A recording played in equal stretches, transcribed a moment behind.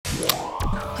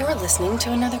You're listening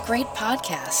to another great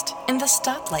podcast in the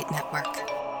Stoplight Network.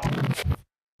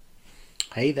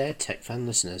 Hey there, Tech Fan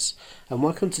listeners, and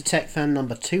welcome to Tech Fan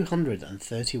number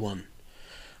 231.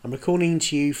 I'm recording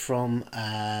to you from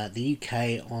the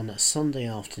UK on a Sunday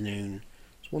afternoon.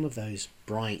 It's one of those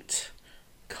bright,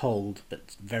 cold,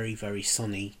 but very, very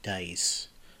sunny days.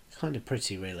 Kind of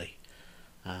pretty, really.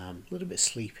 A little bit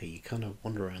sleepy. You kind of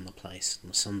wander around the place on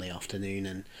a Sunday afternoon,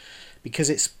 and because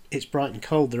it's bright and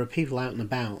cold, there are people out and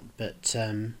about, but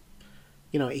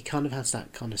it kind of has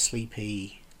that kind of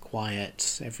sleepy,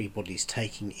 quiet, everybody's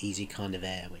taking easy kind of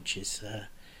air, which is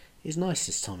nice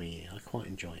this time of year. I quite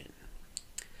enjoy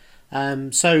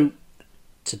it. So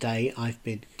today I've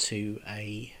been to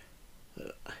it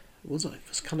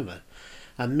was kind of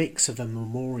a mix of a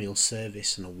memorial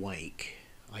service and a wake,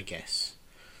 I guess.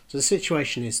 So the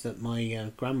situation is that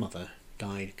my grandmother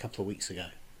died a couple of weeks ago.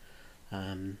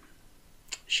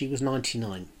 She was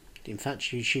 99. In fact,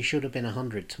 she should have been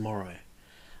 100 tomorrow.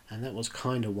 And that was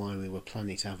kind of why we were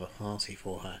planning to have a party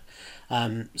for her.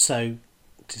 So,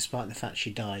 despite the fact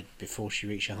she died before she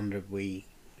reached 100,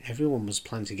 everyone was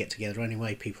planning to get together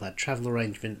anyway. People had travel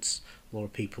arrangements. A lot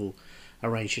of people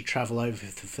arranged to travel over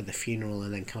for the funeral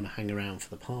and then kind of hang around for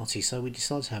the party. So we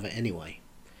decided to have it anyway.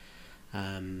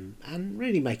 And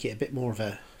really make it a bit more of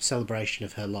a celebration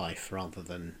of her life rather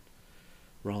than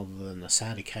a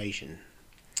sad occasion.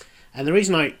 And the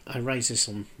reason I raise this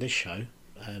on this show,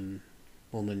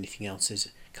 more than anything else, is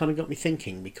it kind of got me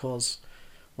thinking, because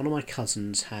one of my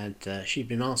cousins she'd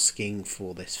been asking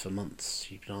for this for months.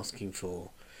 She'd been asking for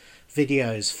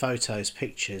videos, photos,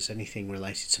 pictures, anything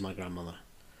related to my grandmother.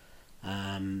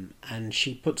 And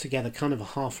she put together kind of a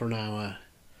half an hour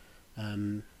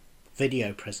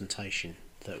video presentation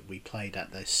that we played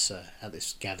at this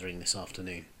gathering this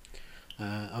afternoon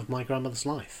of my grandmother's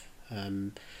life.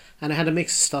 And it had a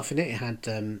mix of stuff in it. It had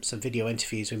some video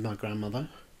interviews with my grandmother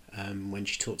when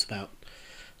she talked about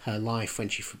her life when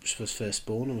she was first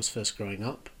born and was first growing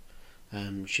up.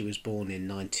 She was born in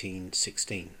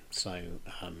 1916, so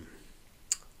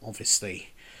obviously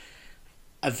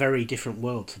a very different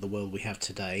world to the world we have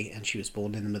today, and she was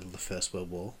born in the middle of the First World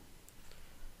War,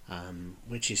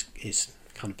 which is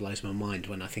kind of blows my mind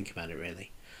when I think about it,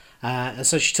 really. And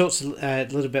so she talks a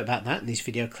little bit about that in these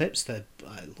video clips that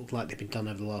look like they've been done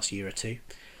over the last year or two.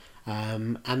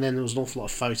 And then there was an awful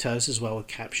lot of photos as well with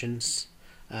captions.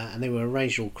 And they were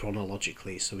arranged all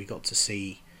chronologically, so we got to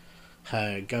see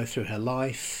her go through her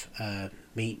life,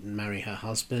 meet and marry her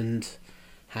husband,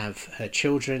 have her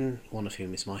children, one of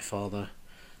whom is my father,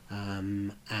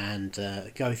 and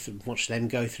watch them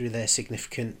go through their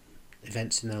significant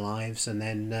events in their lives, and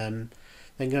then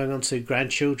going on to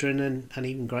grandchildren and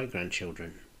even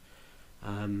great-grandchildren.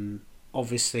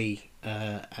 Obviously,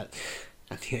 at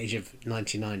the age of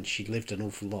 99, she'd lived an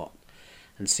awful lot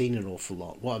and seen an awful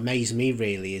lot. What amazed me,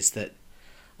 really, is that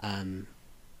kind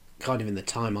of in the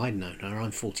time I'd known her,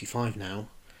 I'm 45 now,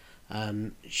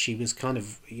 she was kind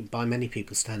of, by many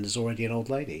people's standards, already an old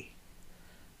lady.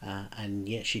 And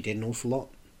yet she did an awful lot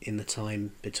in the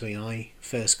time between I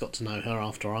first got to know her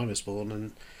after I was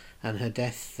born and her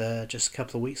death just a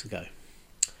couple of weeks ago.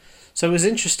 So it was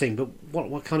interesting, but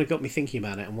what kind of got me thinking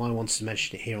about it and why I wanted to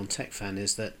mention it here on Tech Fan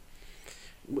is that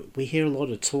we hear a lot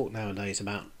of talk nowadays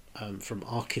about from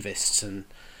archivists and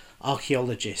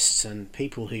archaeologists and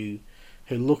people who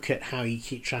look at how you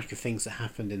keep track of things that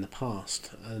happened in the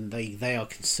past, and they are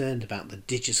concerned about the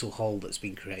digital hole that's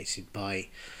been created by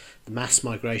the mass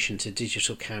migration to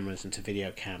digital cameras and to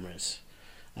video cameras,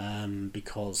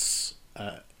 because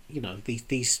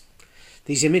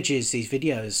these images, these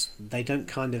videos,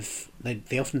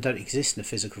 they often don't exist in a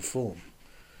physical form.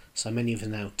 So many of us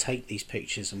now take these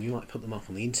pictures and we might put them up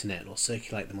on the internet or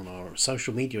circulate them on our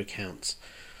social media accounts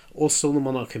or store them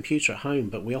on our computer at home,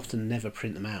 but we often never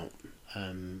print them out.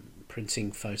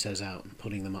 Printing photos out and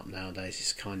putting them up nowadays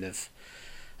is kind of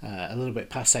a little bit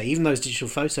passé. Even those digital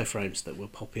photo frames that were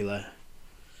popular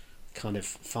kind of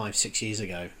 5-6 years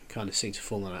ago kind of seem to have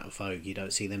fallen out of vogue. You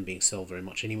don't see them being sold very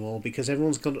much anymore because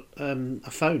everyone's got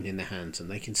a phone in their hands and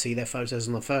they can see their photos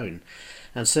on the phone.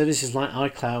 And services like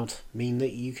iCloud mean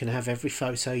that you can have every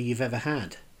photo you've ever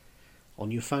had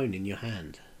on your phone in your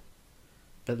hand.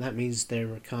 But that means they're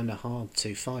kind of hard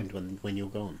to find when you're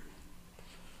gone.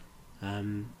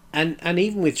 And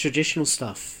even with traditional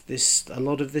stuff, a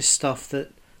lot of this stuff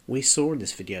that we saw in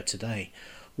this video today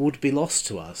would be lost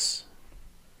to us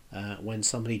when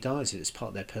somebody dies. It's part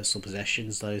of their personal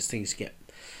possessions. Those things get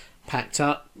packed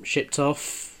up, shipped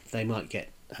off. They might get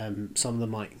some of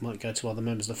them might go to other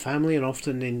members of the family, and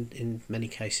often in many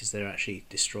cases they're actually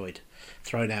destroyed,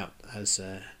 thrown out as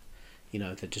the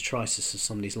detritus of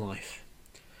somebody's life.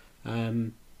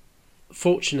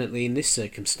 Fortunately, in this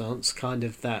circumstance, kind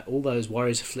of that all those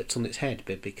worries are flipped on its head,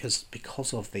 but because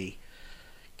of the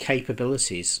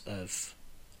capabilities of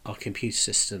our computer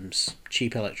systems,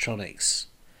 cheap electronics,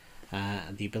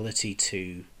 and the ability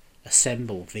to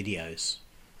assemble videos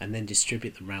and then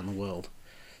distribute them around the world,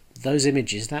 those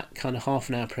images, that kind of half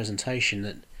an hour presentation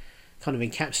that kind of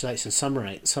encapsulates and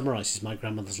summarises my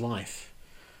grandmother's life,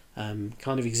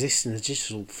 kind of exists in a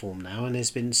digital form now and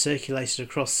has been circulated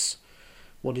across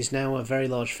what is now a very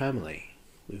large family.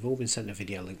 We've all been sent a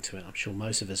video link to it. I'm sure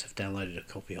most of us have downloaded a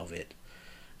copy of it,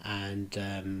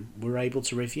 and we're able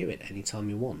to review it anytime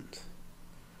we want.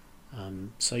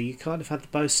 So you kind of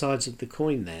have both sides of the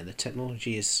coin there. The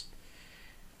technology is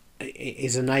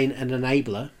an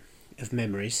enabler of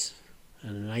memories,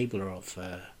 an enabler of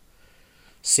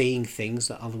seeing things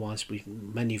that otherwise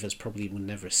many of us probably would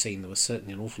never have seen. There was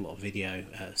certainly an awful lot of video,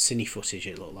 cine footage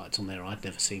it looked like on there I'd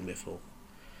never seen before.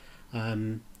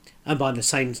 And by the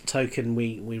same token,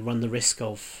 we run the risk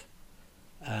of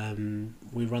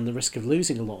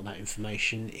losing a lot of that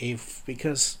information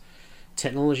because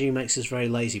technology makes us very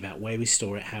lazy about where we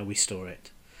store it, how we store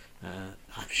it.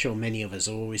 I'm sure many of us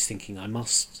are always thinking, I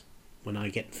must, when I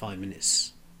get 5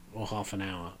 minutes or half an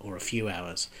hour or a few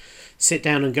hours, sit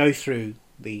down and go through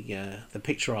the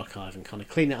picture archive and kind of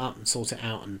clean it up and sort it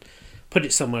out and put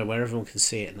it somewhere where everyone can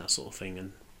see it and that sort of thing.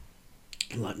 And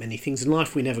like many things in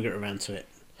life, we never get around to it.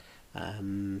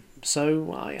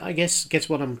 So I guess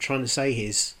what I'm trying to say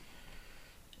is,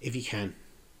 if you can,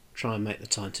 try and make the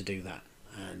time to do that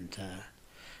and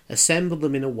assemble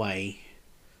them in a way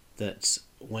that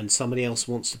when somebody else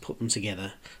wants to put them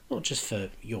together, not just for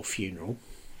your funeral,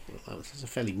 that's a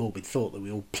fairly morbid thought that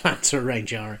we all plan to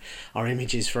arrange our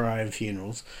images for our own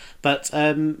funerals, but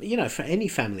for any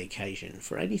family occasion,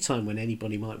 for any time when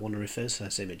anybody might want to refer to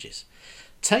those images,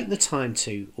 take the time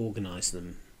to organise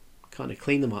them, kind of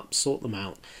clean them up, sort them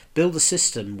out, build a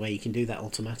system where you can do that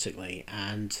automatically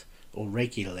or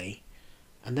regularly,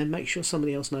 and then make sure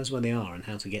somebody else knows where they are and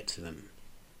how to get to them,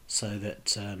 so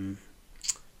that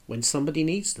when somebody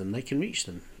needs them, they can reach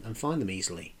them and find them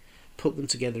easily. Put them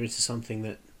together into something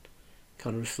that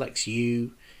kind of reflects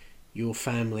you, your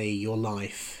family, your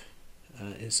life,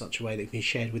 in such a way that can be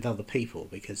shared with other people,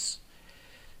 because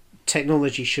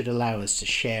technology should allow us to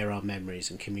share our memories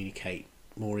and communicate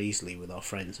more easily with our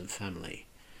friends and family.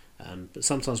 But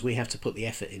sometimes we have to put the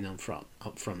effort in up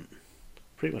front.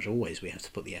 Pretty much always we have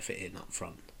to put the effort in up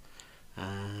front.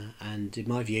 And in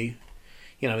my view,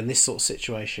 in this sort of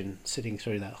situation, sitting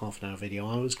through that half an hour video,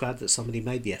 I was glad that somebody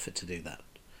made the effort to do that.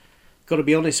 Got to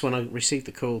be honest, when I received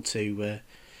the call to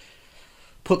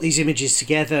put these images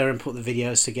together and put the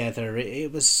videos together,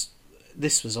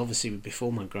 this was obviously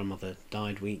before my grandmother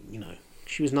died.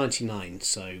 She was 99,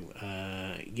 so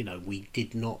we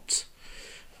did not,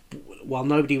 while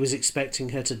nobody was expecting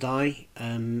her to die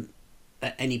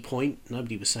at any point,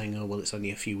 nobody was saying, oh well, it's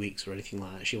only a few weeks or anything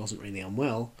like that, she wasn't really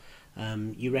unwell.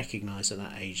 You recognise at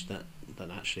that age that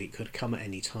actually it could come at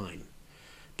any time.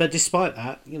 But despite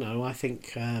that, I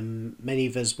think many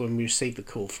of us, when we received the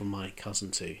call from my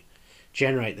cousin to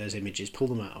generate those images, pull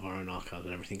them out of our own archive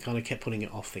and everything, kind of kept putting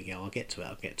it off, thinking, I'll get to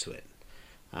it.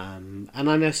 And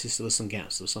I noticed there were some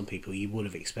gaps. There were some people you would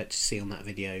have expected to see on that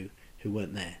video who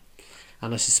weren't there.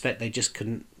 And I suspect they just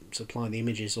couldn't supply the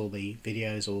images or the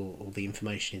videos or the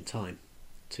information in time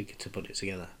to put it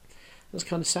together. That's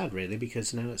kind of sad, really,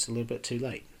 because now it's a little bit too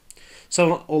late.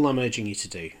 So all I'm urging you to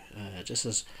do, just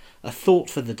as a thought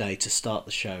for the day to start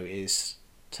the show, is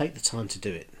take the time to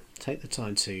do it. Take the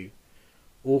time to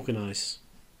organise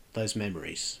those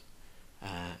memories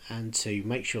and to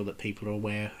make sure that people are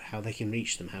aware how they can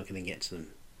reach them, how can they get to them,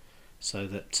 so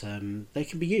that they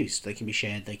can be used, they can be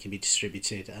shared, they can be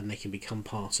distributed, and they can become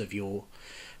part of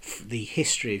the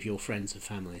history of your friends and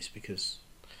families, because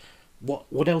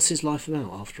what else is life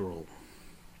about after all?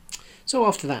 So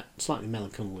after that slightly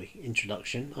melancholy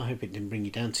introduction, I hope it didn't bring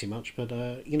you down too much, but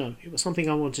it was something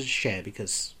I wanted to share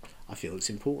because I feel it's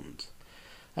important.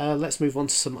 Let's move on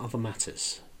to some other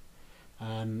matters.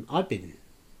 I've been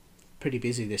pretty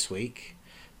busy this week,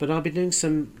 but I've been doing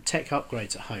some tech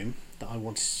upgrades at home that I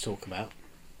wanted to talk about.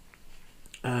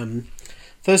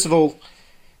 First of all,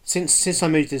 since I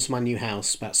moved into my new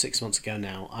house about 6 months ago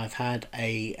now, I've had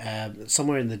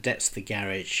somewhere in the depths of the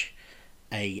garage,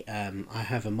 I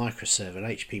have a microserver, an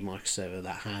HP microserver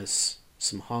that has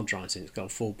some hard drives in it. It's got a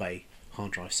 4-bay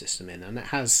hard drive system in, and it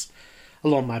has a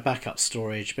lot of my backup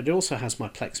storage, but it also has my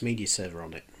Plex media server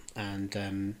on it.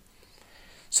 And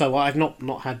so I've not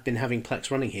been having Plex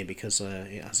running here because,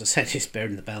 as I said, it's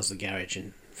buried in the bowels of the garage,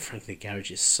 and frankly the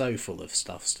garage is so full of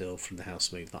stuff still from the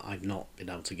house move that I've not been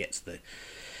able to get to the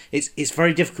it's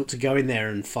very difficult to go in there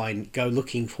and go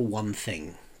looking for one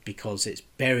thing, because it's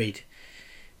buried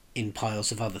in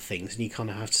piles of other things, and you kind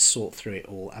of have to sort through it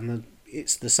all. And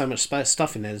there's so much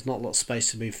stuff in there. There's not a lot of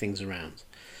space to move things around.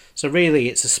 So really,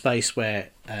 it's a space where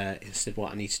instead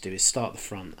what I need to do is start the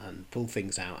front and pull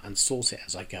things out and sort it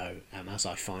as I go, and as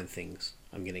I find things,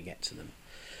 I'm going to get to them.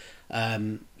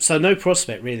 So no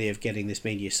prospect really of getting this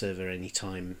media server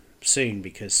anytime soon,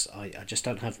 because I just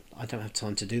don't have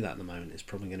time to do that at the moment. It's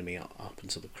probably going to be up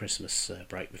until the Christmas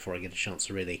break before I get a chance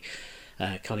to really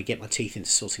kind of get my teeth into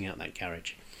sorting out that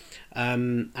garage.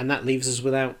 And that leaves us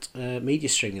without media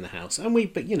streaming in the house. But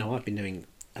I've been doing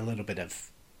a little bit of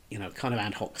kind of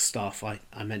ad hoc stuff.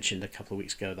 I mentioned a couple of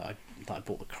weeks ago that I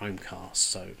bought the Chromecast,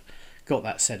 so got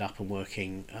that set up and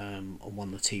working on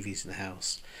one of the TVs in the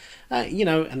house.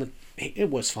 And it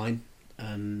works fine.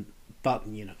 But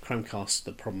Chromecast,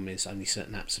 the problem is only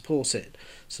certain apps support it.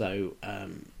 So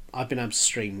I've been able to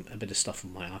stream a bit of stuff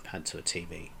from my iPad to a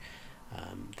TV,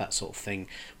 that sort of thing.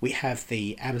 We have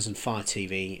the Amazon Fire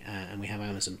TV and we have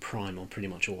Amazon Prime on pretty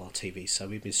much all our TVs. So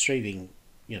we've been streaming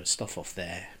stuff off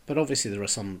there. But obviously there are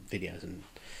some videos and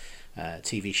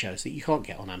TV shows that you can't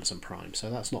get on Amazon Prime. So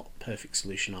that's not a perfect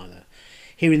solution either.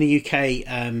 Here in the UK,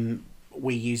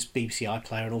 we use BBC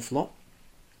iPlayer an awful lot.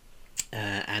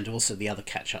 And also the other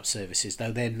catch-up services,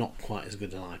 though they're not quite as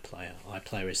good as iPlayer.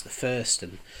 iPlayer is the first,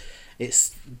 and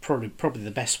it's probably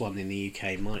the best one in the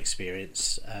UK in my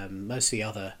experience. Most of the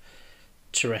other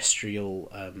terrestrial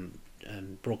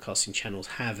broadcasting channels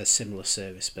have a similar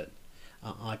service, but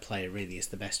iPlayer really is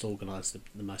the best organised,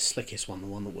 the most slickest one, the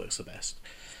one that works the best.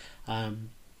 But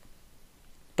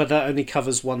that only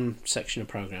covers one section of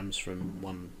programmes from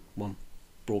one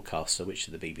broadcaster, which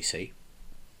is the BBC.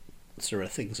 So there are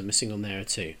things are missing on there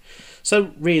too.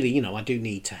 So really, I do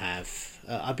need to have.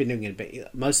 I've been doing it a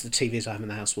bit. Most of the TVs I have in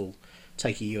the house will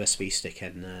take a USB stick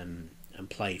and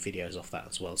play videos off that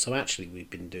as well. So actually, we've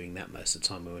been doing that most of the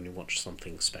time when we watch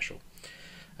something special.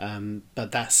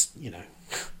 But that's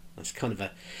that's kind of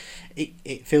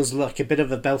it feels like a bit of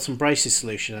a belt and braces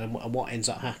solution. And what ends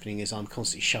up happening is I'm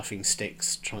constantly shuffling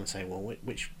sticks, trying to say, well,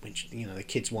 which the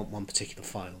kids want one particular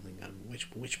file, and go,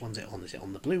 which one's it on? Is it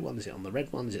on the blue one? Is it on the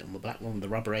red one? Is it on the black one with the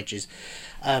rubber edges?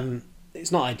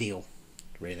 It's not ideal,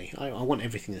 really. I want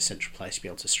everything in a central place to be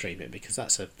able to stream it, because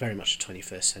that's very much a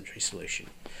 21st century solution.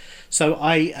 So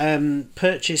I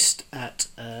purchased at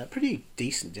a pretty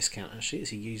decent discount, actually.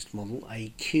 It's a used model,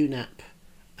 a QNAP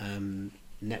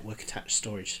network attached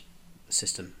storage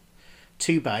system,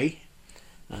 2-bay.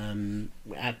 The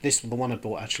one I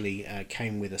bought actually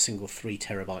came with a single 3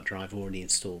 terabyte drive already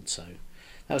installed, so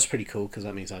that was pretty cool, because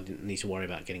that means I didn't need to worry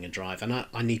about getting a drive, and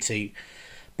I need to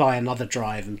buy another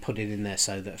drive and put it in there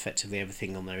so that effectively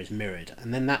everything on there is mirrored,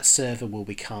 and then that server will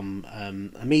become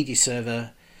a media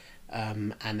server,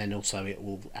 and then also it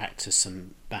will act as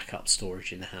some backup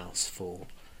storage in the house for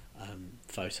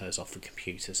photos off the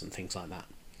computers and things like that.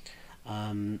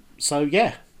 So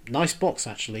yeah, nice box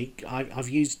actually. I've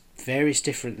used various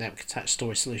different network attached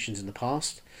storage solutions in the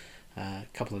past, a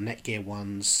couple of Netgear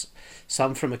ones,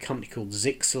 some from a company called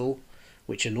Zixel,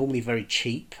 which are normally very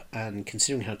cheap, and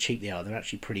considering how cheap they are, they're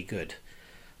actually pretty good.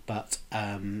 But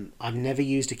I've never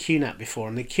used a QNAP before,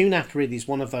 and the QNAP really is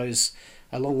one of those,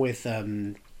 along with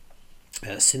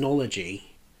Synology,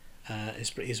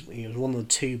 is one of the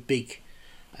two big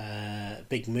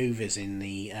movers in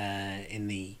the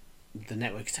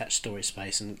network attached storage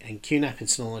space, and QNAP and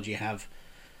Synology have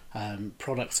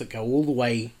products that go all the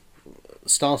way,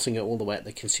 starting all the way at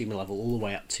the consumer level, all the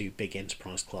way up to big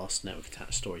enterprise class network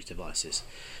attached storage devices.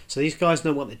 So these guys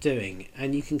know what they're doing,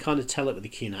 and you can kind of tell it with the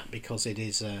QNAP, because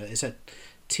it's a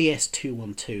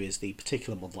TS212 is the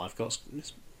particular model I've got.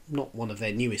 It's not one of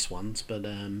their newest ones, but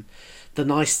the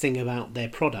nice thing about their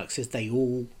products is they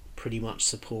all pretty much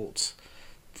support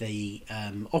the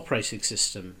operating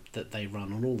system that they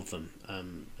run on all of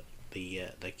them. The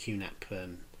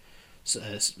QNAP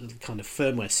kind of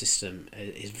firmware system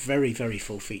is very, very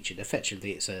full featured.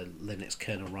 Effectively, it's a Linux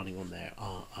kernel running on there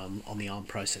on the ARM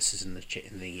processors in the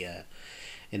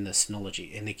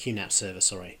Synology, in the QNAP server.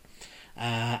 Sorry,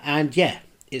 and yeah,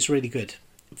 it's really good.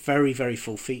 Very, very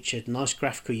full featured. Nice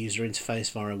graphical user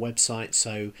interface via a website.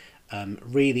 So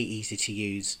really easy to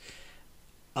use.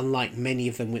 Unlike many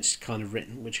of them which are kind of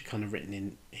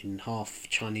written in half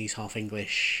Chinese, half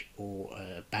English, or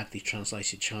badly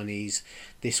translated Chinese,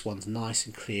 this one's nice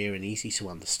and clear and easy to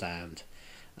understand.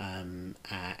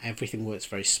 Everything works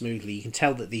very smoothly. You can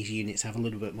tell that these units have a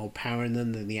little bit more power in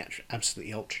them than the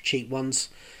absolutely ultra cheap ones,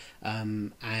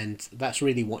 and that's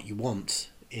really what you want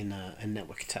in a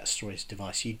network attached storage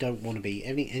device. You don't want to be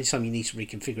anytime you need to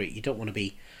reconfigure it, you don't want to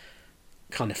be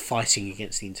kind of fighting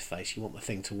against the interface. You want the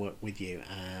thing to work with you,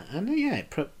 and yeah,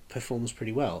 it performs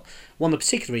pretty well. One of the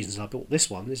particular reasons I bought this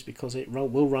one is because it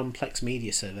will run Plex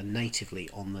Media Server natively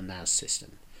on the NAS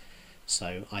system,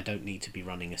 so I don't need to be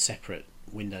running a separate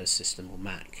Windows system or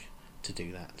Mac to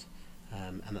do that.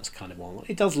 And that's kind of one.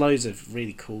 It does loads of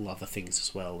really cool other things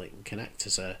as well. It can act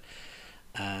as a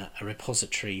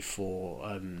repository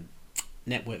for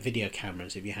network video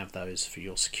cameras. If you have those for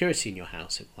your security in your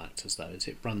house, it will act as those.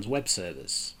 It runs web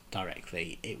servers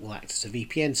directly. It will act as a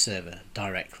VPN server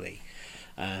directly.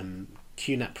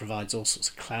 QNAP provides all sorts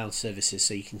of cloud services,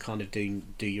 so you can kind of do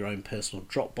your own personal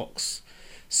Dropbox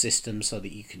system, so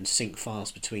that you can sync files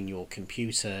between your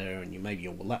computer and maybe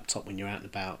your laptop when you're out and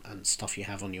about, and stuff you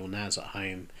have on your NAS at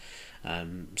home.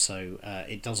 So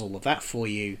it does all of that for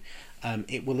you.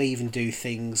 It will even do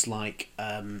things like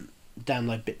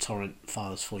download BitTorrent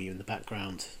files for you in the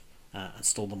background and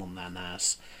store them on their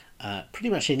NAS. Pretty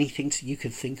much anything you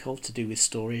could think of to do with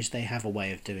storage, they have a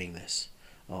way of doing this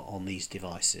on these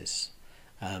devices.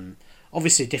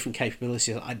 Obviously different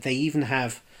capabilities. They even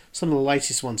have some of the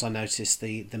latest ones. I noticed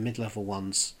the mid-level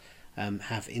ones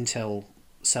have Intel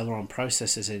Celeron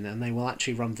processors in, and they will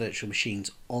actually run virtual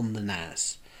machines on the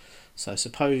NAS. So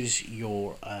suppose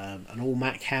you're an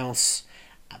all-Mac house,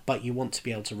 but you want to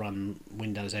be able to run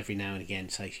Windows every now and again.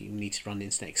 So you need to run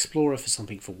Internet Explorer for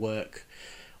something for work,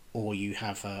 or you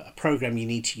have a program you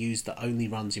need to use that only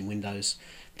runs in Windows,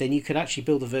 then you could actually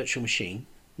build a virtual machine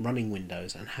running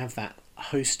Windows and have that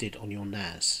hosted on your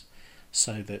NAS,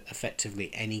 so that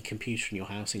effectively any computer in your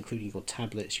house, including your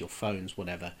tablets, your phones,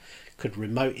 whatever, could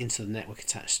remote into the network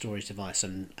attached storage device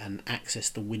and access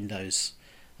the Windows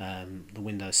 7, the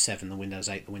Windows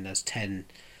 8, the Windows 10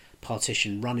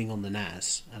 partition running on the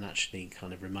NAS, and actually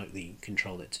kind of remotely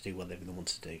control it to do whatever they want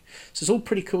to do. So it's all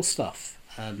pretty cool stuff.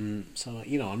 So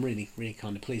I'm really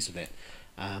kind of pleased with it.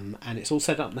 And it's all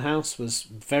set up in the house. Was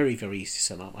very, very easy to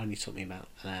set up. Only took me about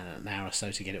an hour or so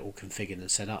to get it all configured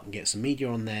and set up and get some media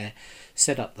on there,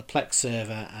 set up the Plex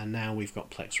server, and now we've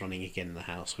got Plex running again in the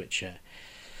house, which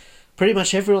pretty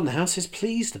much everyone in the house is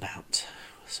pleased about.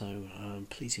 So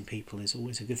pleasing people is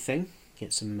always a good thing.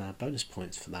 Get some bonus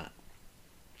points for that.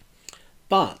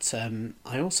 But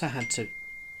I also had to...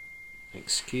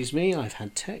 Excuse me, I've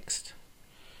had text.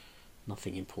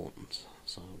 Nothing important.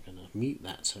 So I'm going to mute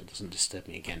that so it doesn't disturb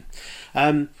me again.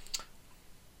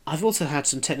 I've also had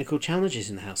some technical challenges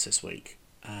in the house this week.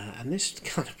 And this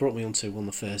kind of brought me onto one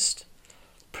of the first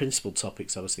principal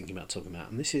topics I was thinking about talking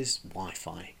about. And this is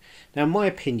Wi-Fi. Now, in my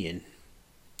opinion,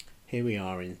 here we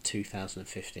are in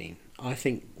 2015. I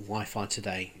think Wi-Fi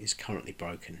today is currently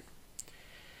broken.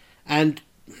 And,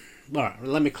 well,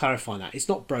 let me clarify that. It's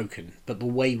not broken, but the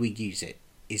way we use it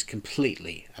is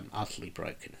completely and utterly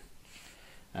broken.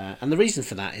 And the reason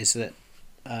for that is that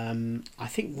I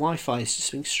think Wi-Fi is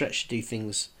just being stretched to do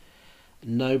things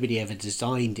nobody ever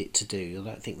designed it to do. I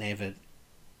don't think they ever...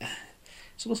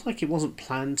 It's almost like it wasn't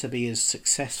planned to be as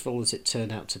successful as it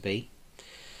turned out to be.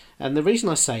 And the reason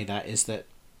I say that is that...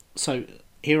 So,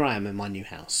 here I am in my new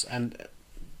house, and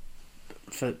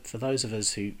for those of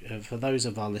us who... For those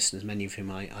of our listeners, many of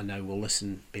whom I know will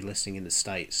be listening in the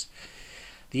States,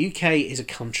 the UK is a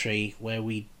country where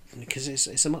because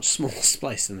it's a much smaller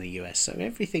place than the US, so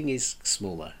everything is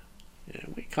smaller.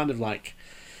 We're kind of like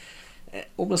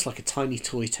almost like a tiny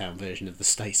toy town version of the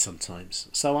States sometimes.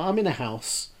 So I'm in a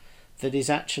house that is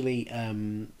actually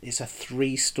it's a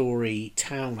 3-story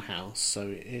townhouse,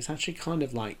 so it's actually kind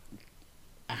of like,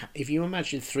 if you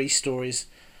imagine 3 stories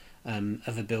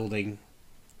of a building.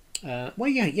 I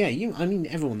mean,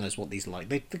 everyone knows what these are like.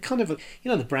 They're kind of the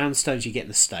brownstones you get in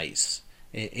the States,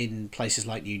 in places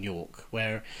like New York,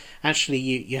 where actually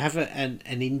you have an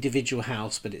individual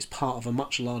house, but it's part of a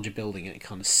much larger building, and it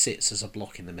kind of sits as a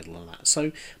block in the middle of that.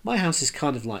 So my house is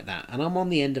kind of like that, and I'm on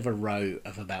the end of a row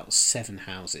of about 7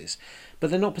 houses, but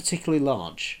they're not particularly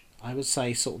large. I would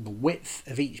say sort of the width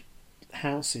of each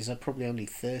house is probably only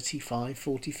 35,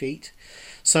 40 feet.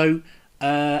 So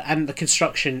and the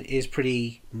construction is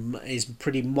pretty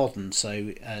modern.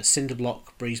 So cinder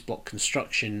block, breeze block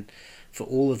construction for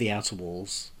all of the outer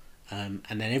walls, and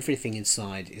then everything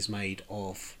inside is made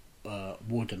of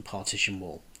wood and partition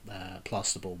wall,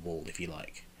 plasterboard wall, if you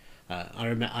like. I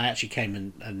remember I actually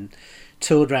came and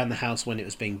toured around the house when it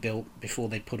was being built before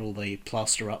they put all the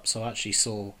plaster up, so I actually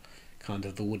saw kind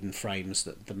of the wooden frames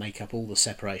that make up all the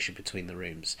separation between the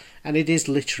rooms, and it is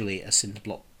literally a cinder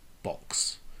block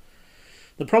box.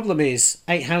 The problem is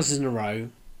 8 houses in a row,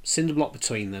 cinder block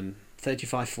between them,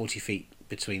 35, 40 feet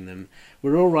between them.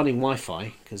 We're all running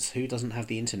Wi-Fi, because who doesn't have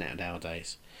the internet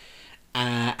nowadays?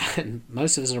 And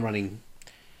most of us are running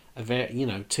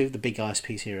two of the big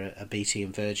ISPs here are BT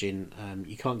and Virgin.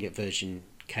 You can't get Virgin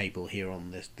cable here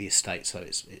on the estate, so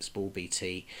it's all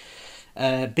BT.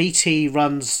 BT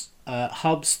runs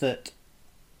hubs that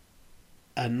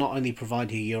not only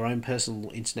provide you your own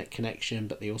personal internet connection,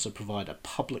 but they also provide a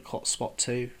public hotspot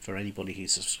too for anybody who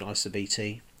subscribes to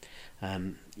BT.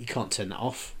 You can't turn that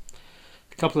off.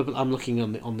 I'm looking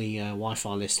on the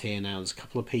Wi-Fi list here now. There's a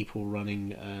couple of people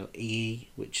running EE,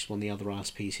 which is one of the other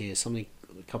ISPs here.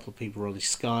 A couple of people running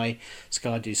Sky.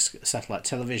 Sky do satellite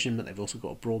television, but they've also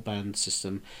got a broadband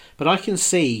system. But I can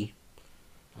see,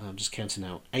 I'm just counting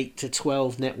out, 8 to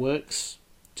 12 networks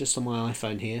just on my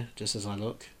iPhone here, just as I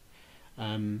look.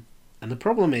 And the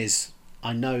problem is,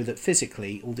 I know that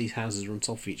physically all these houses are on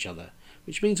top of each other,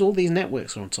 which means all these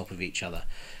networks are on top of each other,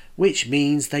 which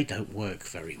means they don't work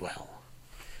very well.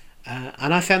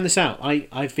 And I found this out.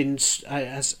 I've been,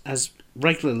 as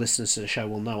regular listeners to the show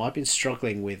will know, I've been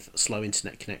struggling with slow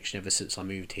internet connection ever since I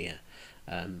moved here.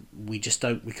 We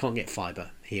can't get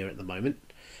fibre here at the moment.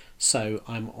 So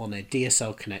I'm on a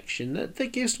DSL connection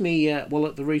that gives me, at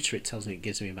the router it tells me it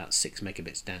gives me about 6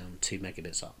 megabits down, 2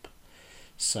 megabits up.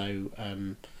 So,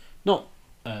 my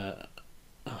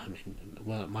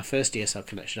first DSL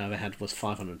connection I ever had was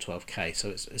 512k, so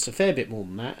it's a fair bit more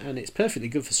than that, and it's perfectly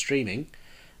good for streaming,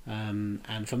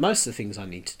 and for most of the things I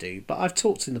need to do. But I've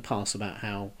talked in the past about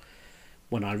how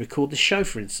when I record the show,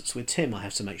 for instance, with Tim, I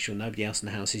have to make sure nobody else in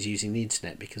the house is using the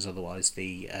internet, because otherwise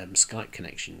the Skype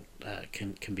connection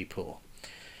can be poor.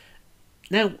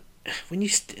 Now,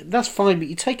 that's fine, but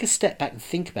you take a step back and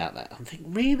think about that and think,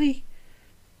 really?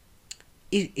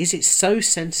 Is it so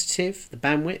sensitive, the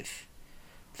bandwidth,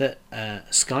 that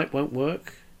Skype won't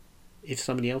work if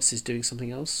somebody else is doing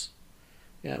something else?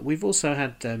 Yeah, we've also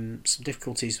had some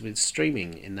difficulties with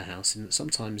streaming in the house, in that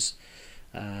sometimes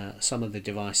some of the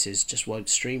devices just won't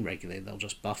stream regularly. They'll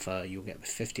just buffer. You'll get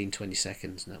 15-20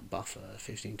 seconds and they'll buffer,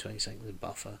 15-20 seconds and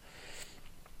buffer.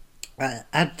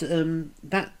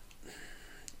 That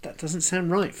doesn't sound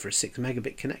right for a 6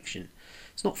 megabit connection.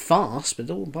 It's not fast, but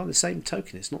all by the same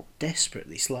token, it's not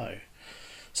desperately slow.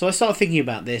 So I started thinking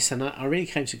about this, and I really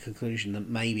came to the conclusion that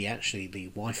maybe actually the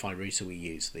Wi-Fi router we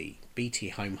use, the BT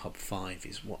Home Hub 5,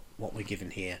 is what we're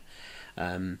given here,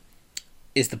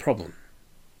 is the problem.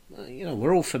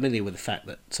 We're all familiar with the fact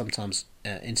that sometimes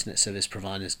internet service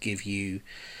providers give you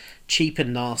cheap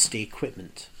and nasty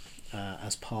equipment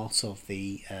as part of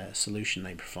the solution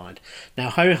they provide. Now,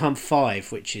 Home Hub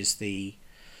 5, which is the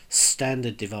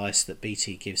standard device that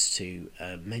BT gives to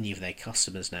many of their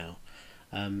customers now,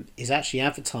 is actually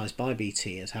advertised by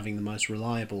BT as having the most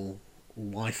reliable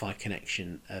Wi-Fi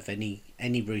connection of any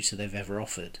router they've ever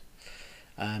offered.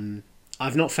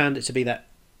 I've not found it to be that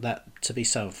to be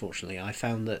so, unfortunately. I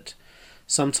found that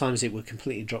sometimes it would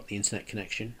completely drop the internet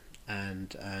connection,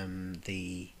 and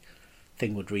the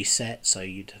thing would reset, so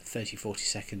you'd have 30-40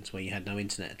 seconds where you had no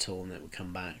internet at all, and it would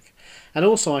come back. And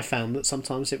also I found that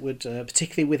sometimes it would,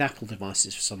 particularly with Apple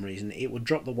devices for some reason, it would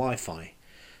drop the Wi-Fi.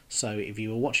 So if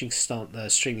you were watching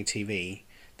streaming TV,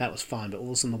 that was fine, but all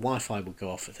of a sudden the Wi-Fi would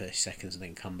go off for 30 seconds and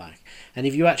then come back. And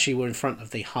if you actually were in front of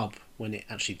the hub when it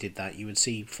actually did that, you would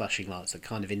see flashing lights that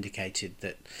kind of indicated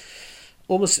that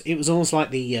it was almost like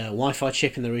the Wi-Fi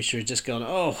chip in the router had just gone,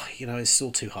 it's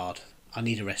all too hard. I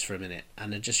need a rest for a minute,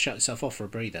 and it just shut itself off for a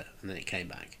breather, and then it came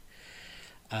back.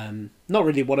 Not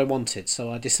really what I wanted,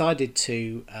 so I decided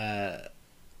to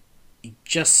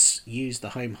just use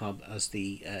the Home Hub as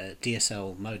the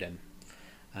DSL modem,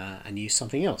 and use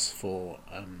something else for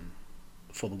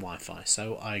the Wi-Fi.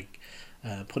 So I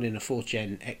put in a 4th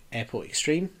Gen Airport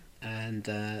Extreme and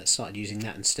started using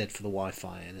that instead for the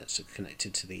Wi-Fi, and it's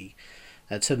connected to the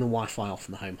turn the Wi-Fi off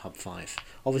in the Home Hub 5.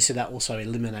 Obviously that also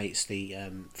eliminates the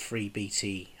free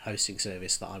BT hosting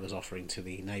service that I was offering to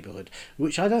the neighbourhood,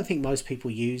 which I don't think most people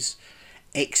use,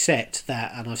 except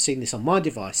that, and I've seen this on my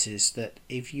devices, that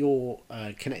if you're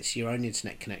connected to your own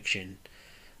internet connection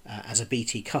as a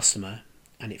BT customer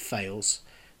and it fails,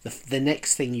 the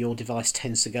next thing your device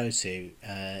tends to go to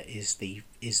is the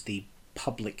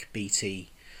public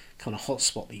BT kind of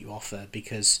hotspot that you offer,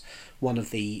 because one of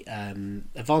the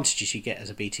advantages you get as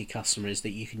a BT customer is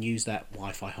that you can use that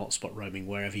Wi-Fi hotspot roaming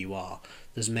wherever you are.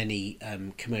 There's many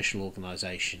commercial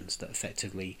organisations that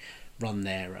effectively run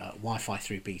their Wi-Fi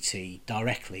through BT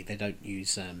directly. They don't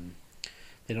use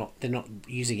they're not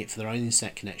using it for their own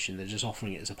internet connection. They're just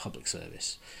offering it as a public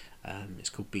service.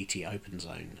 It's called BT Open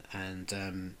Zone,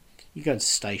 and you go to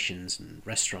stations and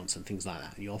restaurants and things like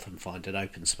that, you often find an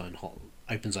Open Zone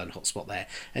hotspot there,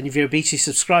 and if you're a BT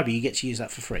subscriber you get to use that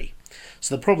for free.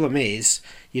 So the problem is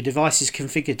your device is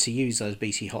configured to use those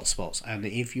BT hotspots, and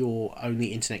if your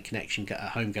only internet connection at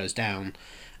home goes down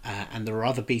and there are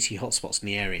other BT hotspots in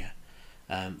the area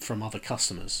from other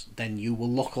customers, then you will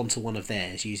lock onto one of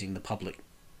theirs using the public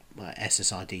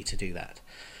SSID to do that.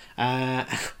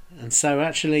 And so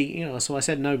actually, so I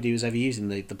said nobody was ever using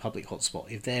the public hotspot.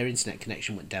 If their internet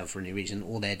connection went down for any reason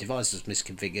or their device was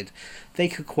misconfigured, they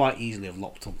could quite easily have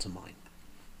locked onto mine.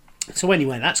 So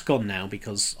anyway, that's gone now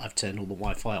because I've turned all the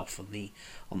Wi-Fi off on the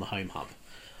home hub.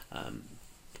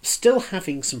 Still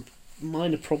having some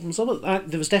minor problems.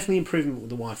 There was definitely improvement with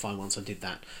the Wi-Fi once I did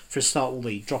that. For a start, all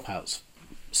the dropouts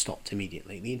stopped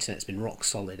immediately. The internet's been rock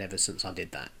solid ever since I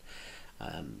did that.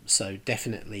 So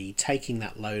definitely taking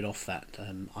that load off that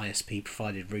ISP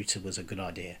provided router was a good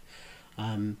idea.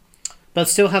 But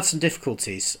still had some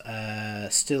difficulties.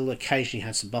 Still occasionally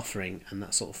had some buffering and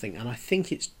that sort of thing. And I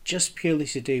think it's just purely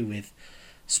to do with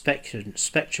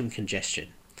spectrum congestion.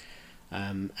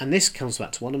 And this comes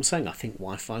back to what I'm saying. I think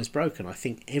Wi-Fi is broken. I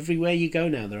think everywhere you go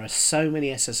now there are so many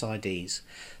SSIDs,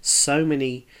 so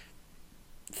many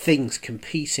things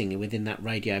competing within that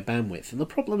radio bandwidth. And the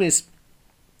problem is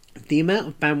the amount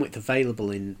of bandwidth available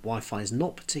in Wi-Fi is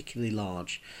not particularly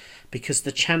large because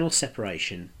the channel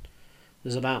separation,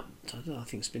 there's about, I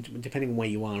think it's been, depending on where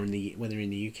you are, whether in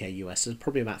the UK or US, there's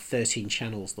probably about 13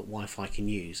 channels that Wi-Fi can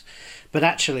use. But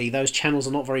actually those channels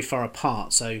are not very far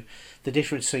apart, so the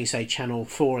difference between, say, channel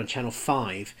 4 and channel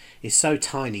 5 is so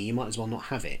tiny you might as well not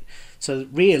have it. So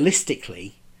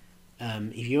realistically,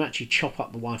 if you actually chop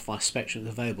up the Wi-Fi spectrum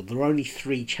that's available, there are only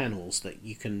 3 channels that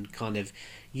you can kind of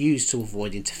use to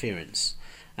avoid interference.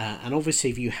 And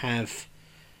obviously if you have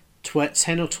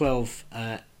 10 or 12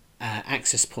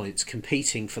 access points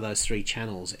competing for those 3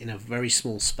 channels in a very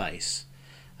small space,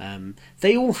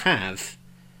 they all have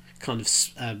kind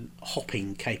of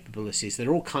hopping capabilities.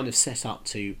 They're all kind of set up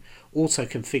to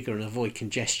auto-configure and avoid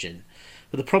congestion.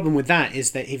 But the problem with that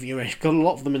is that if you've got a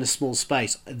lot of them in a small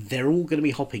space, they're all going to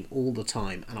be hopping all the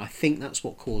time. And I think that's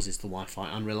what causes the Wi-Fi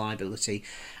unreliability.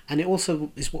 And it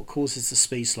also is what causes the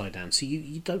speed slowdown. So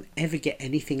you don't ever get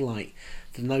anything like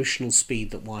the notional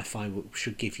speed that Wi-Fi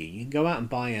should give you. You can go out and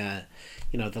buy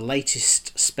the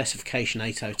latest specification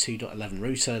 802.11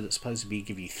 router that's supposed to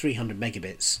give you 300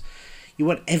 megabits. You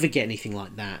won't ever get anything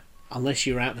like that unless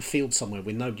you're out in the field somewhere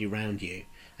with nobody around you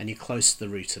and you're close to the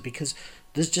router, because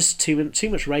there's just too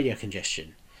much radio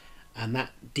congestion and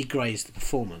that degrades the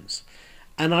performance.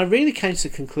 And I really came to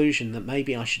the conclusion that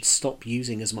maybe I should stop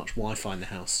using as much Wi-Fi in the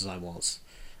house as I was.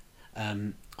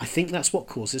 I think that's what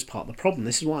causes part of the problem.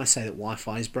 This is why I say that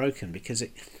Wi-Fi is broken, because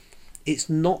it's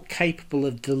not capable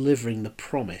of delivering the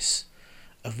promise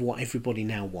of what everybody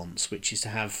now wants, which is to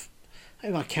have,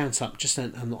 if I count up just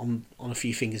on a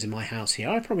few fingers in my house here,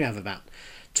 I probably have about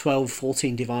 12,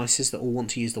 14 devices that all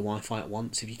want to use the Wi-Fi at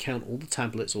once. If you count all the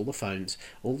tablets, all the phones,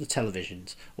 all the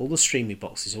televisions, all the streaming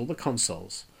boxes, all the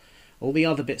consoles, all the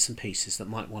other bits and pieces that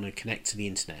might want to connect to the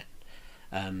internet,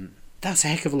 that's a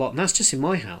heck of a lot. And that's just in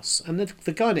my house. And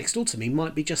the guy next door to me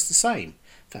might be just the same.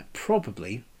 In fact,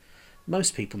 probably,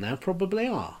 most people now probably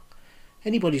are.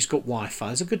 Anybody who's got Wi-Fi,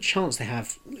 there's a good chance they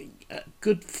have a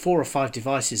good 4 or 5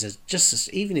 devices,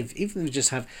 even if they just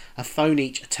have a phone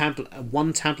each, a tablet,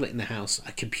 one tablet in the house,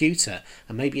 a computer,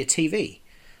 and maybe a TV.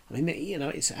 I mean,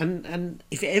 it's and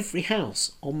if every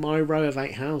house on my row of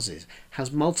 8 houses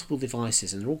has multiple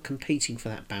devices and they're all competing for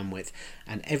that bandwidth,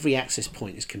 and every access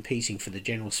point is competing for the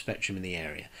general spectrum in the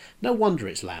area, no wonder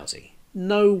it's lousy.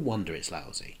 No wonder it's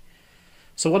lousy.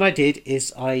 So what I did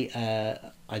is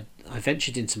I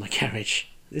ventured into my garage.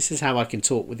 This is how I can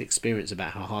talk with experience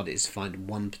about how hard it is to find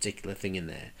one particular thing in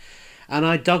there. And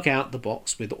I dug out the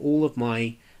box with all of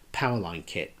my Powerline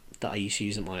kit that I used to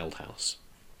use at my old house.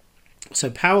 So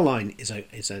Powerline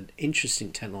is an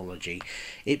interesting technology.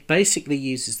 It basically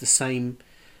uses the same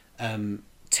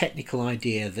technical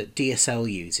idea that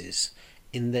DSL uses,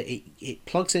 in that it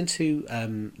plugs into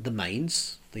the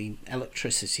mains, the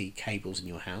electricity cables in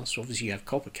your house. Obviously you have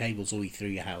copper cables all through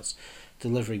your house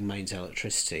delivering mains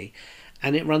electricity,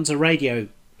 and it runs a radio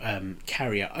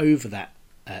carrier over that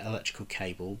electrical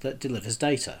cable that delivers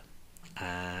data,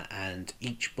 and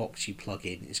each box you plug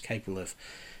in is capable of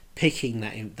picking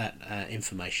that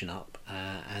information up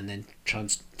and then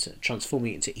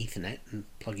transforming it into Ethernet and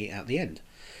plugging it out the end.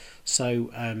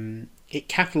 So it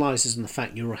capitalises on the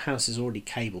fact your house is already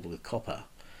cabled with copper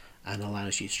and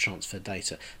allows you to transfer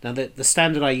data. Now the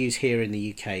standard I use here in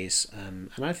the UK is, and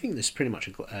I think this is pretty much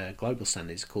a global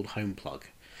standard, is called HomePlug.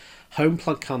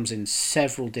 HomePlug comes in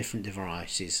several different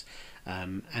devices,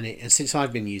 and since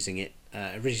I've been using it,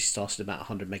 originally started about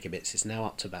 100 megabits. It's now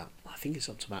up to about, I think it's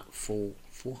up to about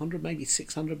 400, maybe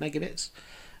 600 megabits.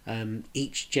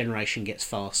 Each generation gets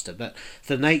faster, but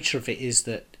the nature of it is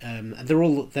that they're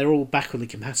all backwardly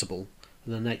compatible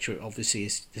And the nature, obviously,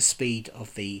 is the speed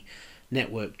of the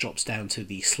network drops down to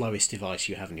the slowest device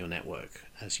you have in your network,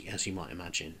 as you might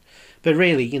imagine. But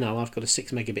really, I've got a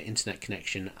 6 megabit internet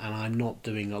connection, and I'm not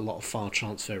doing a lot of file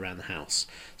transfer around the house.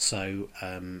 So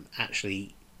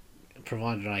actually,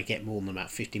 provided I get more than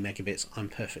about 50 megabits, I'm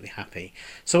perfectly happy.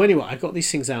 So anyway, I got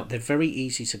these things out. They're very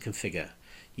easy to configure.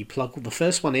 You plug the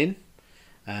first one in,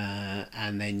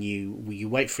 and then you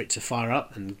wait for it to fire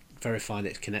up and verify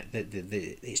that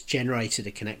it's generated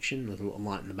a connection with a little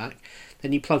light in the back.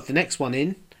 Then you plug the next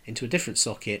one into a different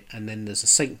socket, and then there's a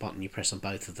sync button you press on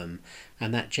both of them,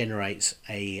 and that generates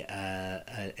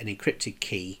an encrypted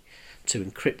key to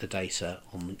encrypt the data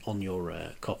on your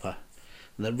copper.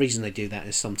 And the reason they do that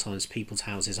is sometimes people's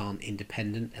houses aren't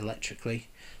independent electrically,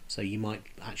 so you might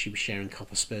actually be sharing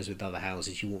copper spurs with other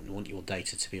houses. You want your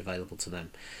data to be available to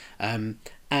them.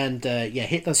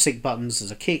 Hit those sync buttons.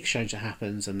 There's a key exchange that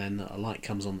happens, and then a light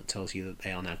comes on that tells you that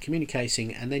they are now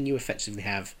communicating, and then you effectively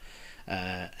have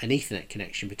an Ethernet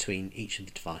connection between each of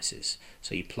the devices.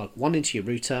 So you plug one into your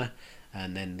router,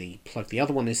 and then plug the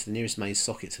other one into the nearest main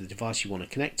socket to the device you want to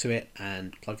connect to it,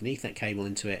 and plug an Ethernet cable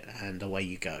into it, and away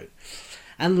you go.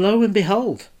 And lo and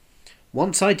behold,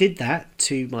 once I did that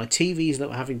to my TVs that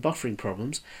were having buffering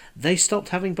problems, they stopped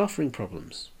having buffering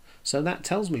problems. So that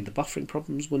tells me the buffering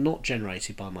problems were not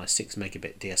generated by my 6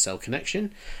 megabit DSL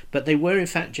connection, but they were in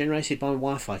fact generated by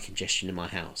Wi-Fi congestion in my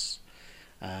house.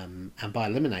 And by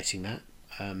eliminating that,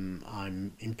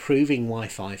 I'm improving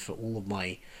Wi-Fi for all of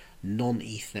my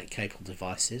non-Ethernet capable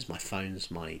devices, my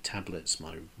phones, my tablets,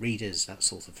 my readers, that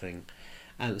sort of thing.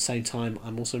 And at the same time,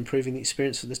 I'm also improving the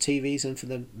experience for the TVs and for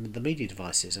the media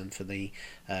devices, and for the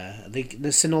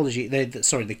Synology, the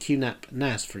QNAP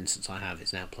NAS, for instance, I have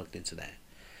is now plugged into there,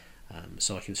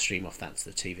 so I can stream off that to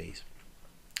the TVs.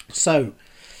 So,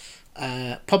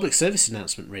 public service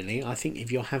announcement, really. I think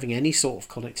if you're having any sort of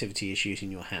connectivity issues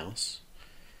in your house,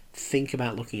 think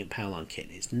about looking at Powerline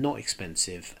Kit. It's not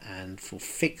expensive, and for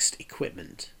fixed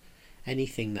equipment,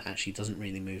 anything that actually doesn't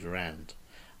really move around,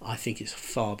 I think it's a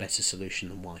far better solution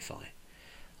than Wi-Fi.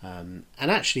 And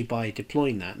actually, by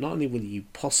deploying that, not only will you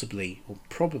possibly or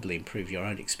probably improve your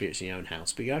own experience in your own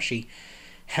house, but you're actually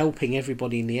helping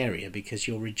everybody in the area, because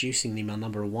you're reducing the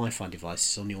number of Wi-Fi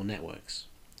devices on your networks.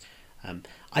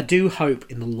 I do hope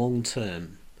in the long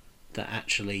term that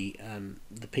actually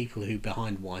the people who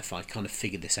behind Wi-Fi kind of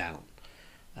figure this out,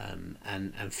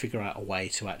 and figure out a way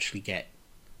to actually get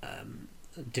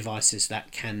devices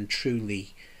that can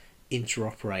truly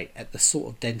interoperate at the sort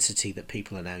of density that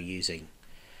people are now using,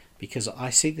 because I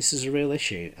see this as a real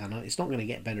issue, and it's not going to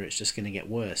get better, it's just going to get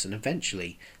worse, and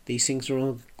eventually these things are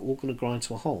all going to grind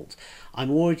to a halt. I'm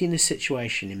already in a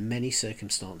situation in many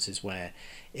circumstances where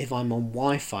if I'm on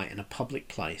Wi-Fi in a public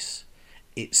place,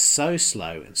 it's so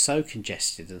slow and so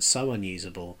congested and so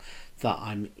unusable that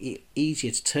I'm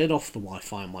easier to turn off the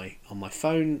Wi-Fi on my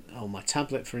phone or my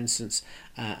tablet, for instance,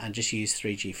 and just use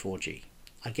 3G, 4G.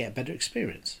 I get a better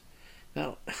experience.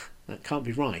 Now, that can't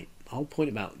be right. The whole point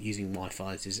about using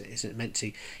Wi-Fi is it meant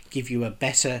to give you a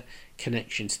better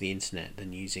connection to the internet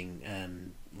than using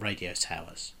radio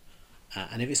towers.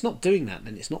 And if it's not doing that,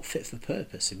 then it's not fit for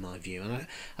purpose, in my view. And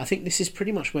I think this is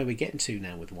pretty much where we're getting to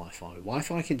now with Wi-Fi.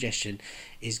 Wi-Fi congestion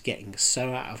is getting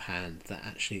so out of hand that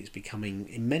actually it's becoming,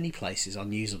 in many places,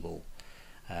 unusable,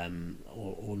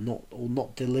 or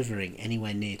not delivering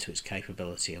anywhere near to its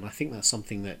capability. And I think that's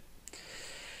something that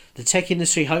the tech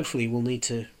industry hopefully will need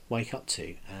to wake up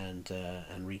to and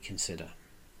reconsider.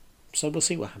 So we'll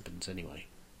see what happens anyway.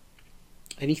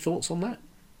 Any thoughts on that?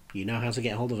 You know how to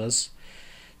get hold of us.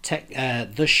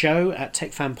 The show at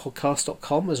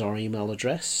techfanpodcast.com is our email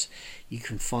address. You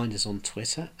can find us on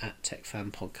Twitter at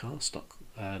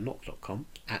techfanpodcast.com,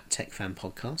 at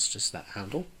techfanpodcast, just that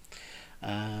handle.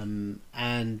 So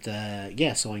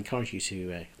I encourage you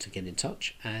to get in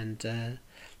touch and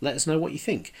let us know what you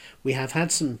think. We have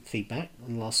had some feedback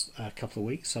in the last couple of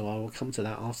weeks, so I will come to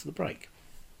that after the break.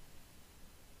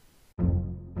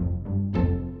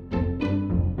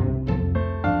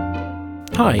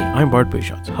 Hi, I'm Bart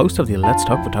Bushotz, host of the Let's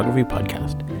Talk Photography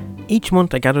podcast. Each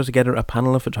month I gather together a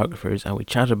panel of photographers and we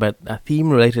chat about a theme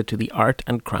related to the art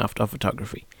and craft of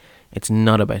photography. It's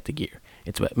not about the gear,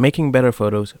 it's about making better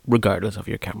photos regardless of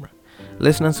your camera.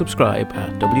 Listen and subscribe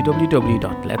at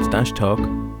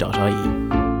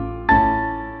www.lets-talk.ie.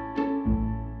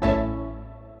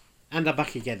 And I'm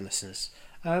back again, listeners.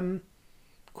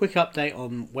 Quick update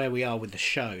on where we are with the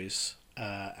shows.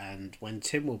 And when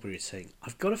Tim will be returning.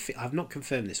 I've not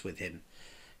confirmed this with him.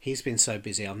 He's been so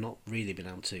busy, I've not really been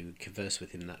able to converse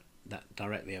with him that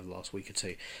directly over the last week or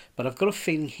two. But I've got a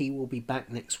feeling he will be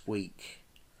back next week.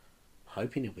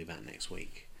 Hoping he'll be back next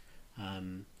week.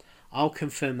 I'll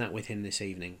confirm that with him this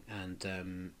evening,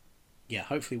 and yeah,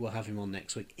 hopefully we'll have him on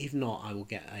next week. If not, I will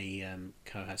get a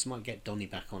co-host. I might get Donny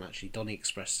back on. Actually, Donny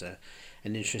expressed an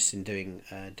interest in doing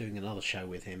another show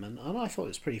with him, and I thought it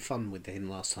was pretty fun with him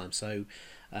last time. So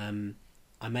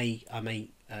I may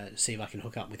see if I can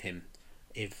hook up with him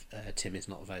if Tim is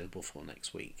not available for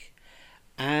next week.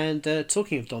 And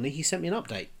talking of Donny, he sent me an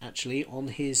update actually on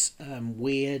his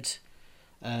weird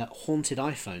haunted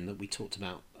iPhone that we talked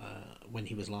about when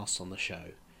he was last on the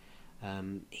show.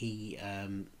 He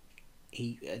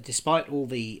despite all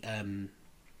the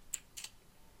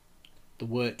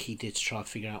work he did to try to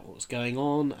figure out what was going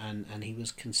on, and he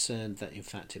was concerned that in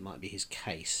fact it might be his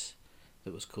case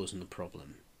that was causing the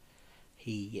problem.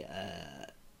 He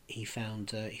found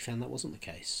that wasn't the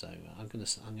case. So I'm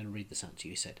gonna read this out to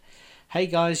you. He said, "Hey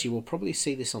guys, you will probably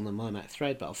see this on the MyMac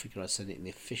thread, but I figured I'd send it in the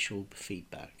official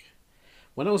feedback.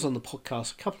 When I was on the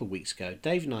podcast a couple of weeks ago,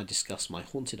 Dave and I discussed my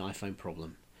haunted iPhone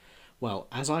problem. Well,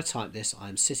 as I type this, I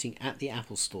am sitting at the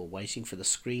Apple Store waiting for the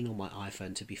screen on my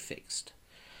iPhone to be fixed.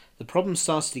 The problem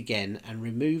started again, and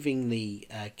removing the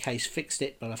case fixed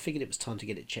it, but I figured it was time to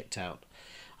get it checked out.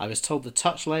 I was told the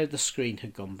touch layer of the screen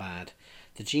had gone bad.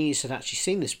 The genius had actually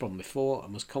seen this problem before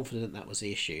and was confident that was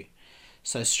the issue.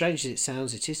 So strange as it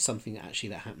sounds, it is something that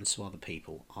happens to other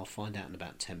people. I'll find out in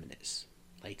about 10 minutes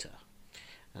later."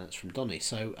 And that's from Donny.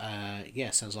 So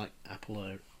yeah, sounds like Apple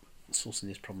are sourcing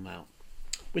this problem out,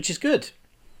 which is good.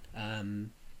 Yeah,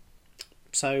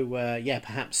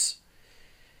 perhaps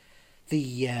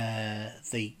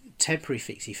the temporary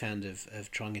fix he found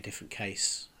of trying a different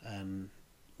case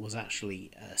was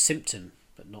actually a symptom,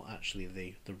 but not actually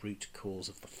the root cause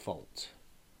of the fault.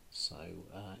 So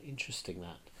interesting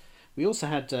that. We also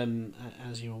had,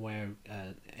 as you're aware,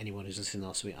 anyone who's listening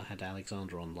last week, I had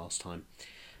Alexander on last time.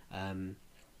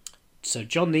 So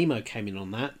John Nemo came in on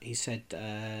that. He said,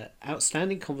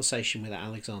 "Outstanding conversation with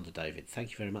Alexander, David. Thank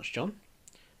you very much, John."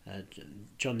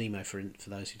 John Nemo, for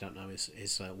those who don't know,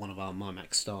 is one of our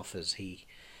MyMac staffers. He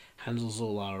handles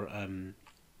all our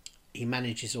he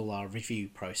manages all our review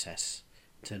process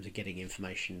in terms of getting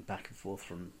information back and forth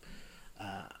from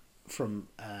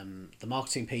the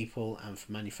marketing people and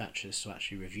from manufacturers to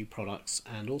actually review products.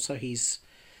 And also he's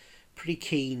pretty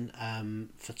keen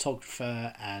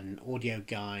photographer and audio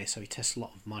guy, so he tests a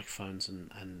lot of microphones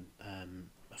and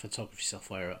photography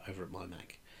software over at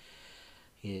MyMac.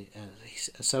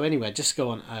 So anyway, just to go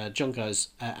on, John goes,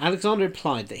 Alexander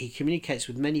implied that he communicates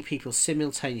with many people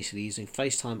simultaneously using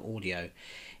FaceTime audio.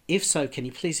 If so, can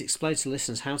you please explain to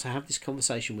listeners how to have this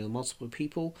conversation with multiple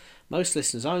people? Most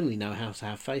listeners only know how to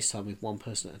have FaceTime with one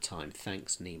person at a time.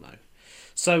 Thanks, Nemo.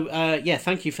 So yeah,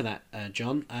 thank you for that,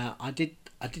 John. I did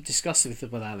discuss it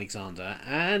with Alexander,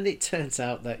 and it turns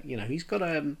out that he's got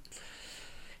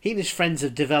he and his friends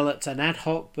have developed an ad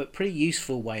hoc but pretty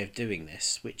useful way of doing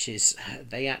this, which is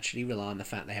they actually rely on the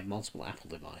fact they have multiple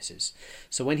Apple devices.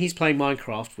 So when he's playing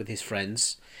Minecraft with his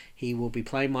friends, he will be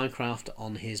playing Minecraft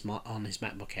on his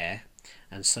MacBook Air,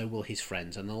 and so will his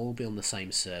friends, and they'll all be on the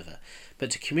same server.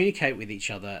 But to communicate with each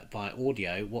other by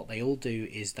audio, what they all do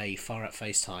is they fire up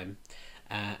FaceTime,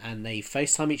 and they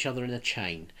FaceTime each other in a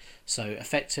chain. So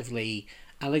effectively,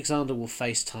 Alexander will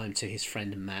FaceTime to his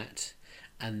friend Matt,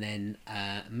 and then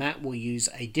Matt will use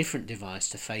a different device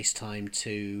to FaceTime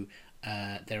to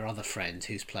their other friend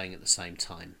who's playing at the same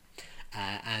time.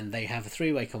 And they have a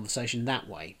three-way conversation that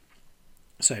way.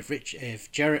 So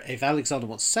if Alexander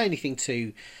wants to say anything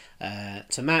to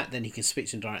Matt, then he can speak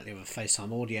to him directly over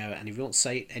FaceTime audio, and if he wants to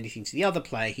say anything to the other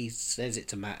player, he says it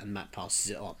to Matt, and Matt passes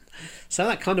it on. So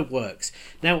that kind of works.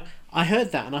 Now, I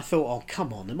heard that, and I thought, oh,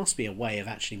 come on, there must be a way of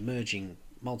actually merging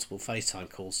multiple FaceTime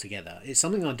calls together. It's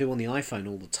something I do on the iPhone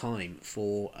all the time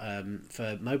for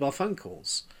mobile phone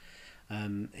calls.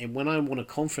 And when I want to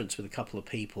conference with a couple of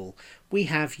people, we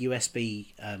have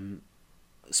USB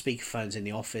speakerphones in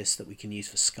the office that we can use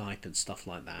for Skype and stuff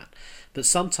like that. But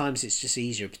sometimes it's just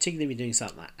easier, particularly if you're doing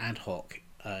something like ad hoc.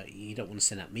 You don't want to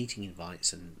send out meeting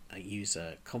invites and use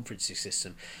a conferencing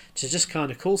system, to just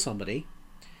kind of call somebody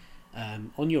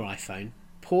on your iPhone,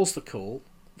 pause the call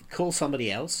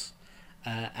somebody else,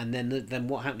 and then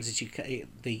what happens is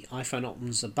the iPhone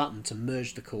opens a button to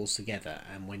merge the calls together,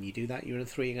 and when you do that, you're in a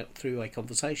three-way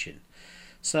conversation.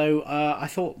 So I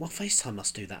thought, well, FaceTime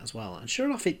must do that as well, and sure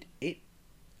enough, it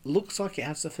looks like it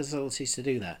has the facilities to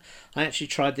do that. I actually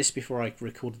tried this before I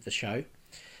recorded the show,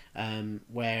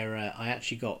 where I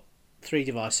actually got 3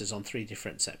 devices on 3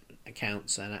 different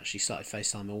accounts and actually started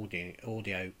FaceTime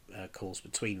audio calls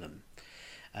between them.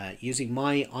 Using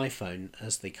my iPhone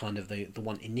as the kind of the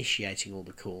one initiating all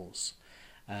the calls.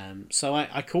 So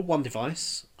I called one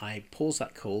device, I paused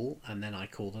that call, and then I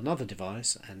called another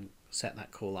device and set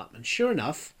that call up, and sure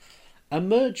enough, a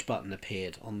merge button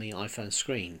appeared on the iPhone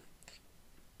screen.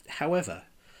 However,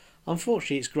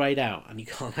 unfortunately it's greyed out and you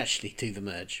can't actually do the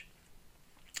merge.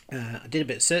 I did a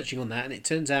bit of searching on that, and it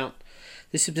turns out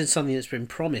this has been something that's been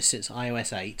promised since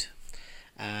iOS 8.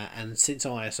 And since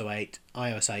iOS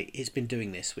 8, it's been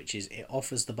doing this, which is it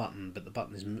offers the button, but the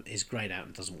button is greyed out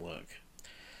and doesn't work.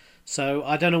 So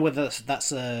I don't know whether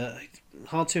that's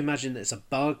hard to imagine that it's a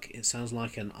bug. It sounds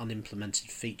like an unimplemented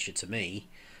feature to me.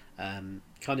 Kind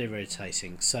of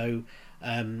irritating. So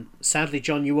sadly,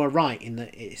 John, you are right in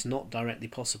that it's not directly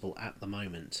possible at the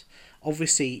moment.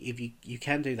 Obviously, if you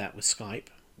can do that with Skype.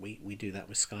 We do that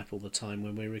with Skype all the time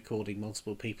when we're recording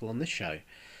multiple people on this show.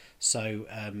 So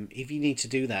if you need to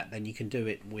do that, then you can do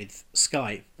it with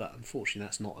Skype, but unfortunately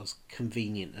that's not as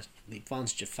convenient. The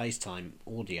advantage of FaceTime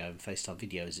audio and FaceTime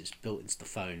video is it's built into the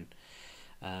phone.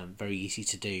 Very easy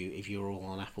to do if you're all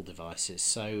on Apple devices.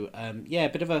 So yeah, a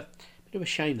bit of a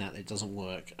shame that it doesn't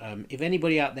work. If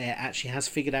anybody out there actually has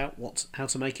figured out how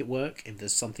to make it work, if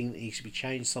there's something that needs to be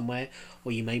changed somewhere,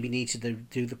 or you maybe need to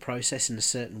do the process in a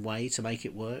certain way to make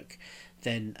it work,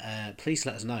 then please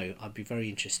let us know. I'd be very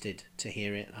interested to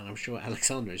hear it, and I'm sure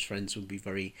Alexander and his friends would be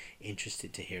very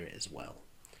interested to hear it as well.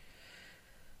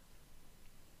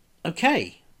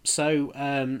 Okay, so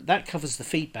that covers the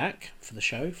feedback for the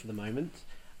show for the moment.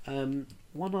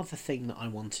 One other thing that I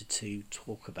wanted to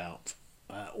talk about,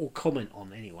 or comment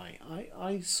on anyway,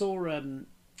 I saw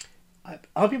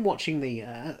I've been watching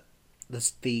the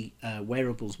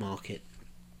wearables market,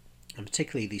 and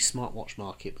particularly the smartwatch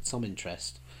market, with some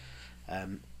interest.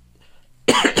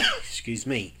 Excuse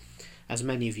me. As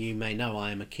many of you may know,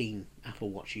 I am a keen Apple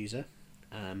Watch user.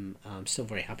 I'm still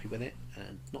very happy with it.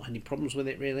 Not any problems with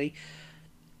it really.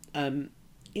 What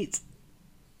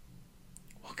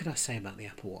can I say about the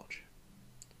Apple Watch?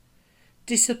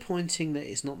 Disappointing that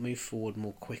it's not moved forward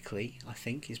more quickly, I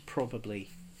think, is probably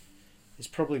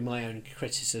my own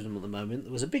criticism at the moment.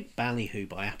 There was a big ballyhoo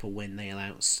by Apple when they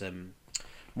announced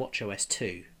WatchOS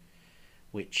 2,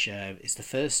 which is the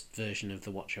first version of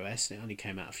the WatchOS. It only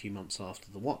came out a few months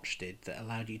after the watch did, that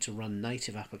allowed you to run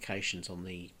native applications on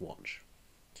the watch.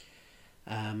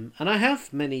 And I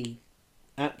have many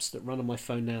apps that run on my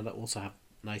phone now that also have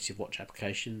native watch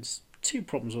applications. Two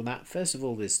problems with that. First of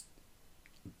all, there's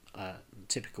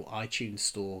typical iTunes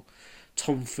Store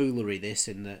tomfoolery, this,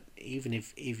 in that even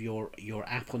if your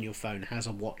app on your phone has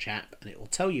a watch app, and it will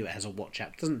tell you it has a watch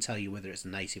app, it doesn't tell you whether it's a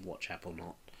native watch app or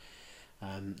not.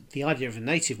 The idea of a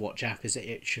native watch app is that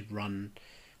it should run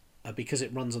because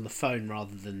it runs on the phone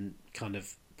rather than kind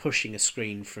of pushing a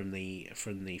screen from the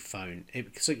phone.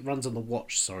 Because it runs on the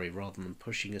watch, rather than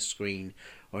pushing a screen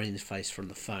or interface from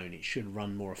the phone. It should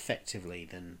run more effectively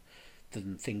than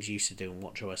things used to do on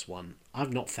WatchOS 1.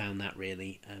 I've not found that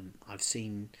really. I've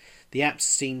seen the apps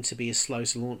seem to be as slow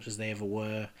to launch as they ever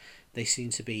were. They seem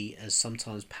to be as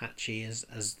sometimes patchy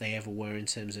as they ever were in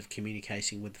terms of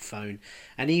communicating with the phone.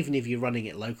 And even if you're running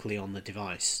it locally on the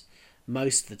device,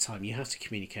 most of the time you have to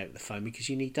communicate with the phone because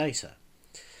you need data.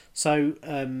 So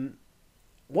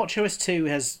WatchOS 2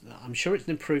 I'm sure it's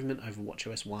an improvement over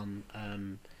WatchOS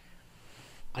 1.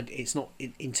 It's not,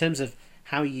 in terms of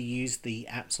how you use the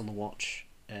apps on the watch,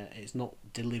 it's not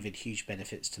delivered huge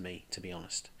benefits to me, to be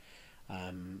honest.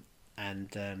 I'm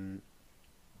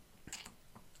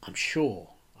sure,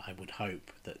 I would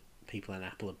hope, that people in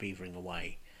Apple are beavering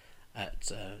away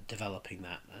at developing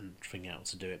that and figuring out how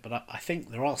to do it. But I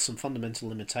think there are some fundamental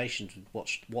limitations with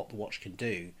what the watch can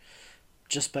do,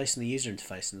 just based on the user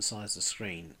interface and the size of the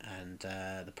screen and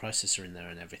the processor in there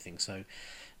and everything. So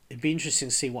it'd be interesting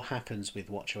to see what happens with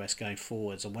WatchOS going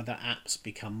forwards, and whether apps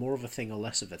become more of a thing or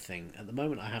less of a thing. At the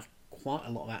moment I have quite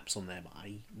a lot of apps on there, but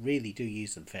I really do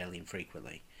use them fairly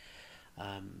infrequently.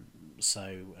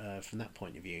 So from that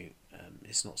point of view,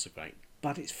 it's not so great.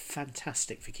 But it's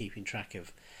fantastic for keeping track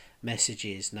of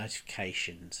messages,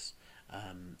 notifications,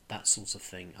 that sort of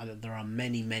thing. There are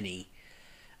many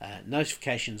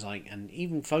notifications and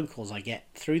even phone calls I get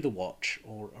through the watch,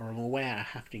 or I'm aware are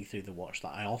happening through the watch,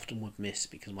 that I often would miss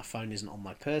because my phone isn't on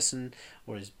my person,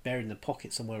 or is buried in the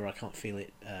pocket somewhere where I can't feel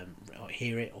it, or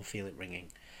hear it, or feel it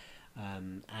ringing.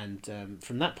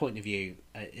 From that point of view,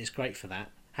 it's great for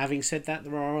that. Having said that,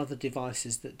 there are other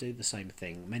devices that do the same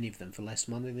thing, many of them for less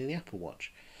money than the Apple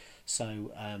Watch.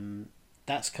 So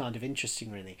that's kind of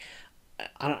interesting, really.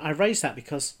 I raised that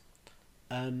because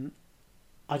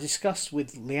I discussed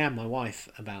with Leanne, my wife,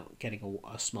 about getting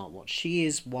a smartwatch. She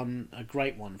is a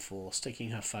great one for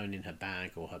sticking her phone in her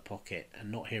bag or her pocket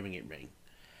and not hearing it ring,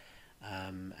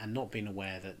 and not being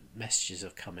aware that messages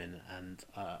have come in. And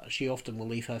she often will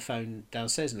leave her phone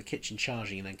downstairs in the kitchen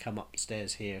charging and then come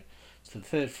upstairs here to the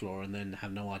third floor and then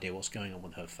have no idea what's going on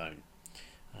with her phone.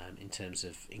 In terms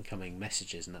of incoming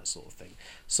messages and that sort of thing.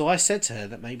 So I said to her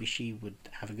that maybe she would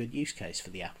have a good use case for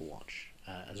the Apple Watch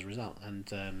as a result,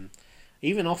 and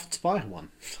even offered to buy her one.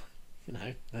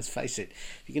 Let's face it,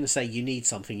 if you're going to say you need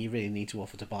something, you really need to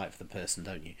offer to buy it for the person,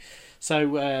 don't you?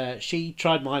 So she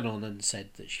tried mine on and said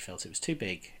that she felt it was too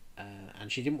big,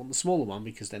 and she didn't want the smaller one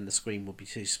because then the screen would be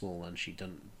too small and she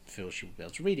doesn't feel she would be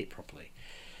able to read it properly.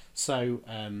 So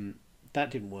that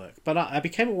didn't work. But I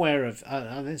became aware of,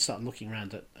 I then started looking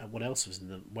around at what else was in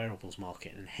the wearables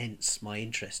market, and hence my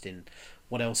interest in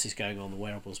what else is going on in the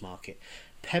wearables market.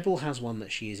 Pebble has one that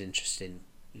she is interested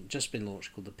in, just been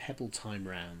launched, called the Pebble Time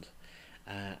Round.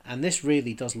 And this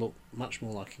really does look much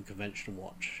more like a conventional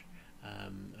watch,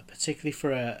 particularly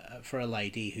for a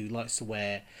lady who likes to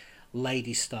wear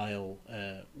lady style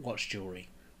watch jewellery,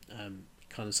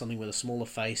 kind of something with a smaller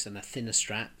face and a thinner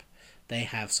strap. They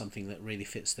have something that really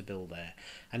fits the bill there.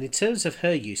 And in terms of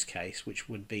her use case, which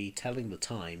would be telling the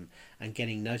time and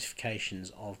getting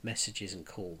notifications of messages and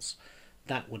calls,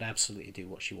 that would absolutely do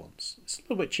what she wants. It's a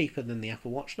little bit cheaper than the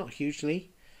Apple Watch, not hugely,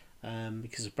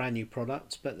 because it's a brand new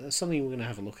product, but that's something we're going to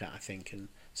have a look at, I think, and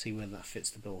see whether that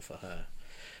fits the bill for her.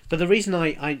 But the reason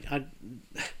I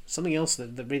something else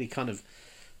that really kind of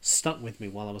stuck with me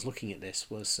while I was looking at this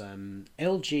was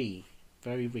LG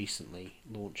very recently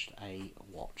launched a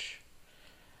watch.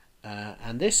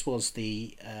 And this was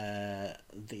the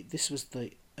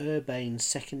Urbane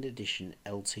 2nd Edition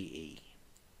LTE.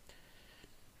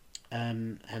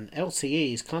 And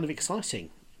LTE is kind of exciting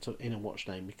in a watch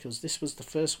name, because this was the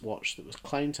first watch that was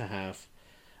claimed to have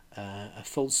a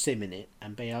full SIM in it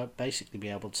and basically be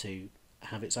able to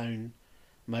have its own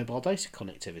mobile data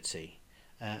connectivity.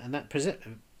 And that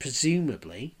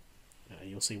presumably,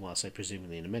 you'll see why I say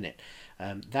presumably in a minute,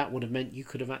 that would have meant you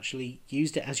could have actually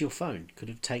used it as your phone, could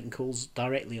have taken calls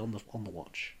directly on the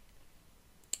watch.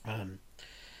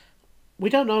 We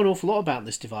don't know an awful lot about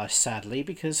this device, sadly,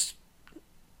 because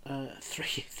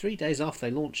three days after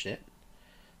they launched it,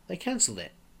 they cancelled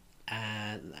it.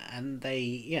 And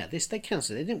they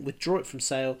cancelled it. They didn't withdraw it from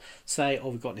sale, say, oh,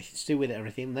 we've got anything to do with it or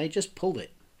anything. They just pulled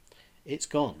it. It's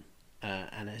gone.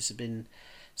 And it has been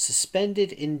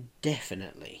suspended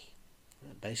indefinitely.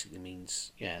 That basically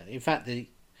means, in fact, the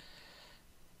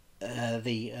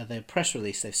press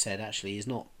release they've said actually is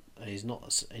not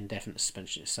indefinite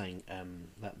suspension. It's saying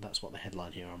that's what the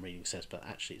headline here I'm reading says, but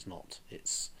actually it's not.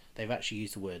 They've actually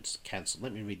used the words cancelled.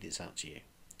 Let me read this out to you.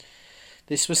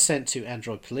 This was sent to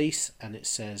Android Police, and it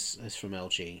says, it's from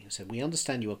LG. It said, "We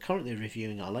understand you are currently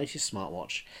reviewing our latest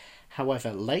smartwatch.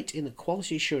 However, late in the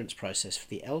quality assurance process for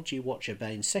the LG Watch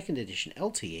Urbane 2nd Edition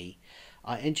LTE,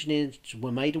 our engineers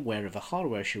were made aware of a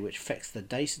hardware issue which affects the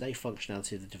day-to-day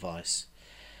functionality of the device.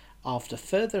 After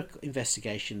further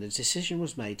investigation, the decision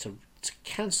was made to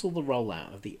cancel the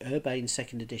rollout of the Urbane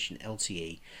 2nd Edition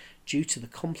LTE due to the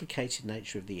complicated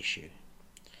nature of the issue.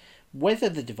 Whether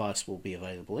the device will be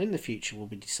available in the future will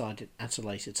be decided at a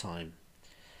later time.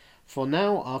 For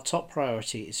now, our top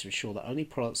priority is to ensure that only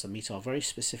products that meet our very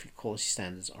specific quality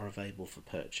standards are available for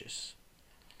purchase."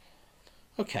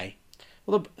 Okay,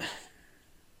 well,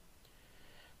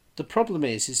 the problem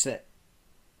is that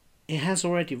it has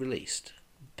already released.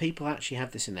 People actually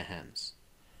have this in their hands,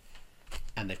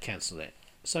 and they've cancelled it.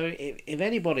 So if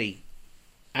anybody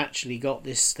actually got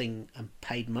this thing and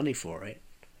paid money for it,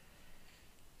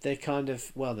 they're kind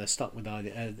of, they're stuck with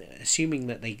either, assuming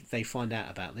that they find out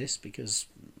about this, because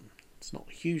it's not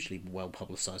hugely well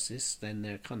publicised this, then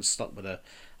they're kind of stuck with a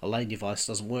lane device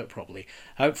that doesn't work properly.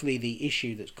 Hopefully the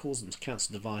issue that's caused them to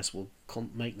cancel the device will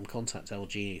make them contact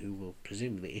LG, who will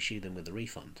presumably issue them with a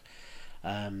refund.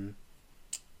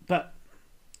 But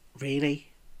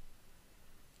really,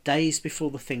 days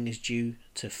before the thing is due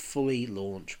to fully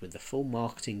launch with the full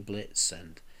marketing blitz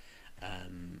and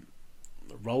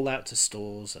roll out to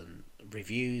stores and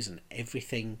reviews and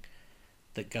everything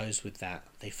that goes with that,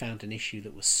 they found an issue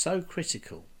that was so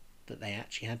critical that they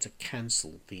actually had to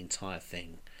cancel the entire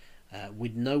thing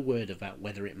with no word about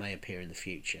whether it may appear in the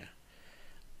future.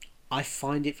 I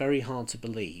find it very hard to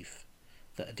believe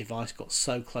that a device got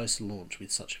so close to launch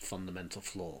with such a fundamental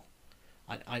flaw.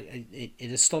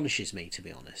 It astonishes me, to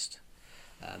be honest.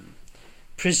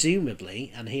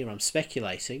 Presumably, and here I'm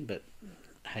speculating, but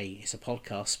hey, it's a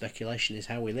podcast, speculation is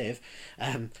how we live.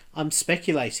 I'm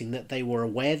speculating that they were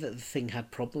aware that the thing had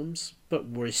problems, but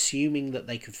were assuming that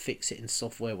they could fix it in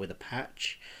software with a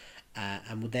patch,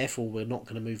 and therefore were not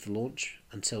going to move the launch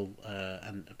until,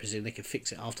 and I presume they could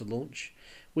fix it after launch,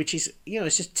 which is,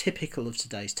 it's just typical of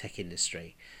today's tech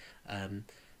industry.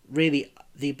 Really,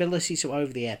 the ability to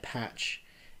over-the-air patch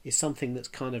is something that's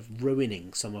kind of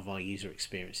ruining some of our user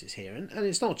experiences here. And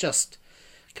it's not just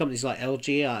companies like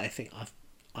LG. I think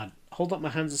I'd hold up my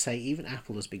hands and say even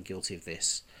Apple has been guilty of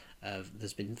this.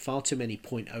 There's been far too many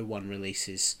 0.01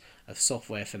 releases of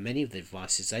software for many of the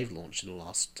devices they've launched in the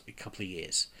last couple of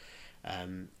years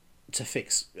to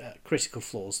fix critical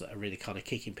flaws that are really kind of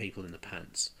kicking people in the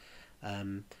pants.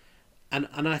 And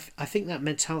I think that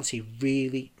mentality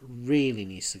really, really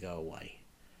needs to go away.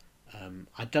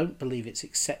 I don't believe it's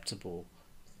acceptable.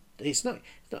 It's not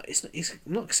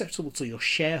acceptable to your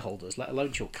shareholders, let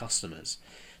alone to your customers,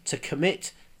 to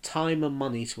commit time and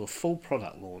money to a full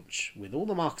product launch with all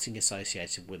the marketing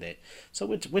associated with it. So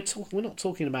we're not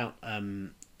talking about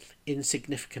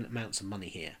insignificant amounts of money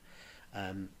here.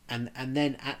 And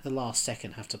then at the last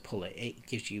second have to pull it. It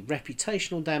gives you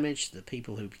reputational damage to the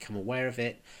people who become aware of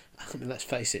it. I mean, let's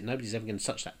face it, nobody's ever going to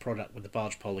touch that product with the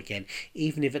barge pole again,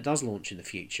 even if it does launch in the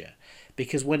future.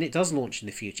 Because when it does launch in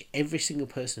the future, every single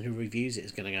person who reviews it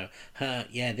is going to go,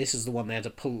 yeah, this is the one they had to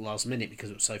pull last minute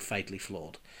because it was so fatally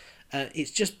flawed.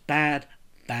 It's just bad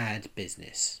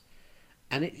business.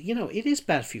 And it is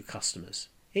bad for your customers.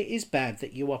 It is bad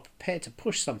that you are prepared to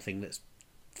push something that's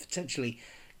potentially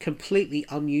completely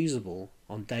unusable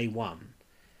on day one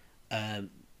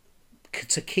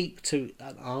to keep to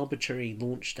an arbitrary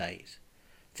launch date,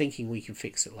 thinking we can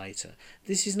fix it later.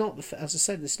 This is not as I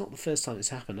said, this is not the first time it's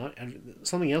happened.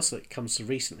 Something else that comes to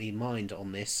recently in mind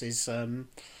on this is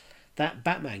that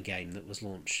Batman game that was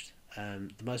launched,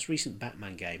 the most recent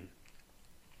Batman game.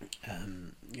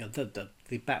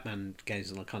 The Batman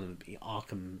games are kind of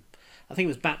Arkham. I think it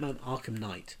was Batman Arkham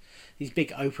Knight. These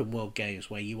big open world games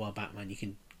where you are Batman. You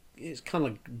can. It's kind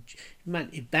of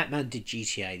like if Batman did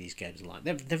GTA. These games are like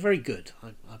they're very good.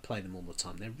 I play them all the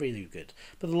time. They're really good.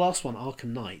 But the last one,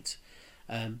 Arkham Knight,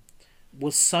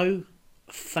 was so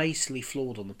fatally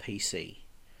flawed on the PC.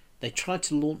 They tried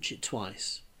to launch it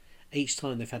twice. Each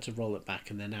time they've had to roll it back,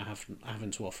 and they're now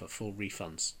having to offer full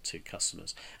refunds to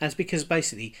customers. And it's because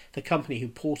basically the company who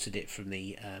ported it from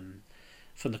the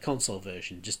console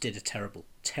version just did a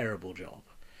terrible job.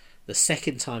 The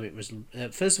second time it was,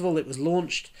 first of all, it was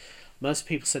launched. Most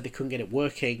people said they couldn't get it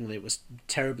working. It was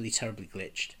terribly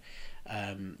glitched.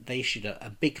 They issued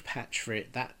a big patch for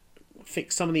it that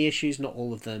fixed some of the issues, not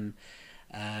all of them.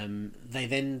 They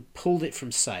then pulled it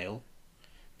from sale.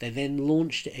 They then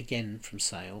launched it again from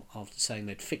sale after saying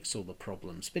they'd fixed all the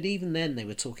problems. But even then, they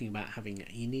were talking about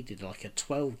you needed like a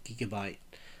 12 gigabyte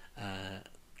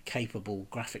capable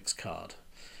graphics card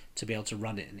to be able to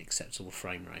run it in acceptable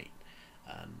frame rate.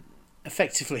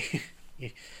 Effectively,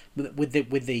 with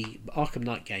the Arkham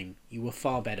Knight game, you were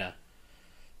far better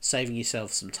saving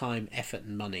yourself some time, effort,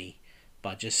 and money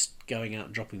by just going out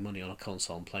and dropping money on a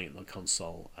console and playing it on the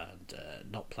console and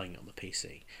not playing it on the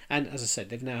PC. And as I said,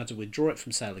 they've now had to withdraw it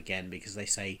from sale again because they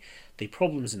say the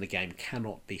problems in the game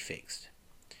cannot be fixed.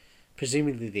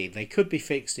 Presumably they could be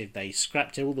fixed if they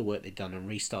scrapped all the work they'd done and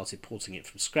restarted porting it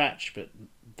from scratch, but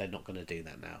they're not going to do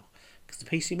that now because the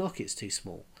PC market's too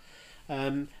small.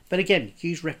 But again,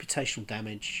 huge reputational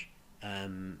damage.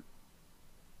 And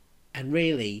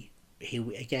really, here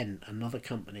again, another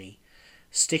company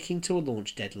sticking to a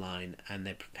launch deadline, and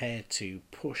they're prepared to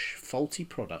push faulty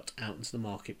product out into the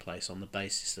marketplace on the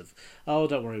basis of, oh,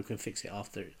 don't worry, we can fix it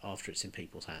after it's in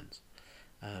people's hands.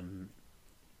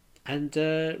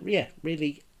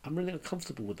 Really, I'm really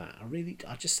uncomfortable with that.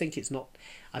 I just think it's not.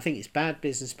 I think it's bad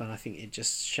business, but I think it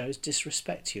just shows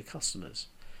disrespect to your customers.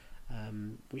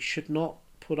 We should not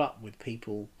put up with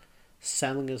people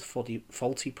selling us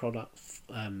faulty products,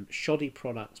 shoddy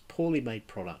products, poorly made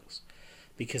products,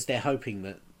 because they're hoping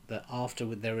that after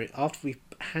we've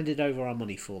handed over our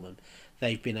money for them,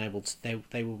 they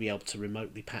will be able to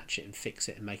remotely patch it and fix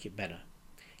it and make it better.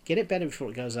 Get it better before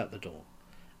it goes out the door.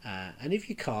 And if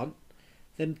you can't,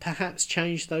 then perhaps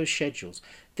change those schedules.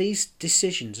 These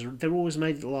decisions, they're always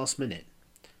made at the last minute.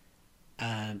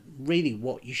 Really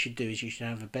what you should do is you should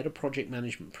have a better project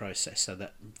management process so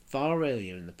that far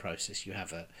earlier in the process you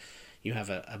have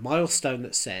a milestone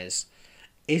that says,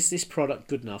 is this product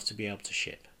good enough to be able to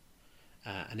ship?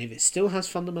 And if it still has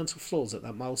fundamental flaws at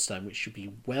that milestone, which should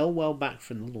be well back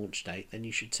from the launch date, then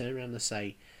you should turn around and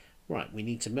say, right, we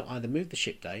need to either move the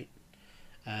ship date,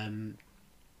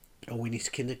 or we need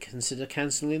to consider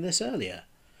cancelling this earlier.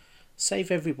 Save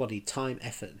everybody time,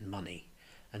 effort and money.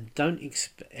 And don't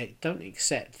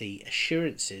accept the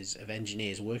assurances of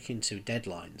engineers working to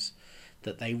deadlines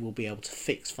that they will be able to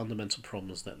fix fundamental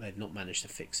problems that they've not managed to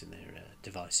fix in their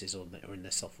devices or in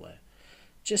their software.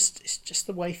 It's just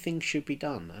the way things should be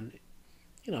done.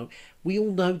 And we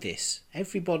all know this.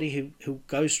 Everybody who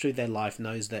goes through their life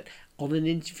knows that on an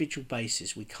individual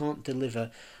basis we can't deliver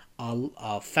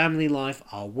our family life,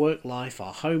 our work life,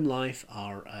 our home life,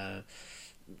 our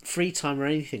free time or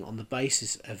anything on the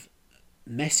basis of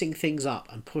messing things up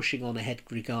and pushing on ahead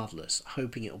regardless,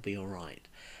 hoping it'll be alright.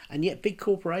 And yet big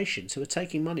corporations who are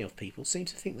taking money off people seem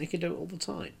to think they can do it all the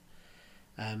time.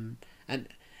 And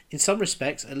in some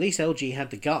respects, at least LG had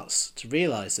the guts to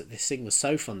realise that this thing was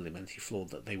so fundamentally flawed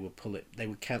that they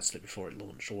would cancel it before it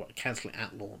launched, or cancel it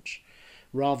at launch,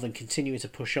 rather than continuing to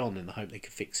push on in the hope they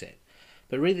could fix it.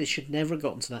 But really, they should never have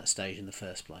gotten to that stage in the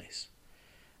first place.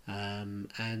 I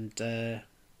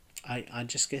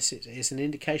just guess it's an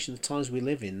indication of the times we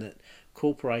live in, that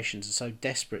corporations are so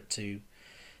desperate to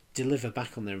deliver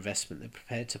back on their investment, they're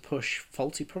prepared to push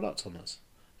faulty products on us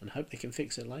and hope they can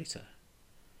fix it later.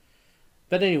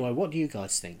 But anyway, what do you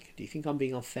guys think? Do you think I'm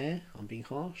being unfair? I'm being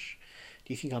harsh?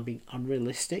 Do you think I'm being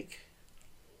unrealistic?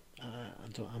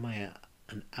 Am I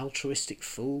an altruistic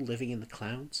fool living in the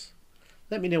clouds?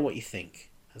 Let me know what you think.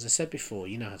 As I said before,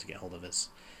 you know how to get hold of us.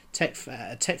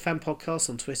 TechFan Podcast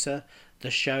on Twitter,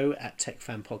 the show at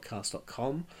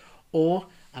techfanpodcast.com, or,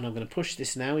 and I'm going to push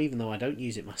this now even though I don't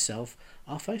use it myself,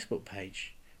 our Facebook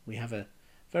page. We have a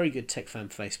very good TechFan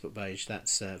Facebook page.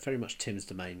 That's very much Tim's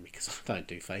domain because I don't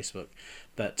do Facebook.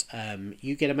 But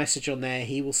you get a message on there,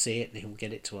 he will see it and he'll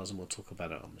get it to us and we'll talk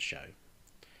about it on the show.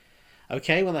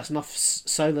 Okay, well that's enough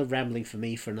solo rambling for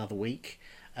me for another week.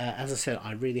 As I said,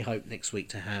 I really hope next week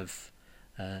to have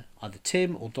either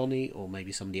Tim or Donnie or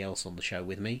maybe somebody else on the show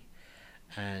with me.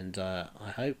 And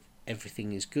I hope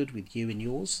everything is good with you and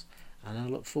yours. And I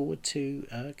look forward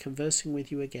to conversing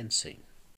with you again soon.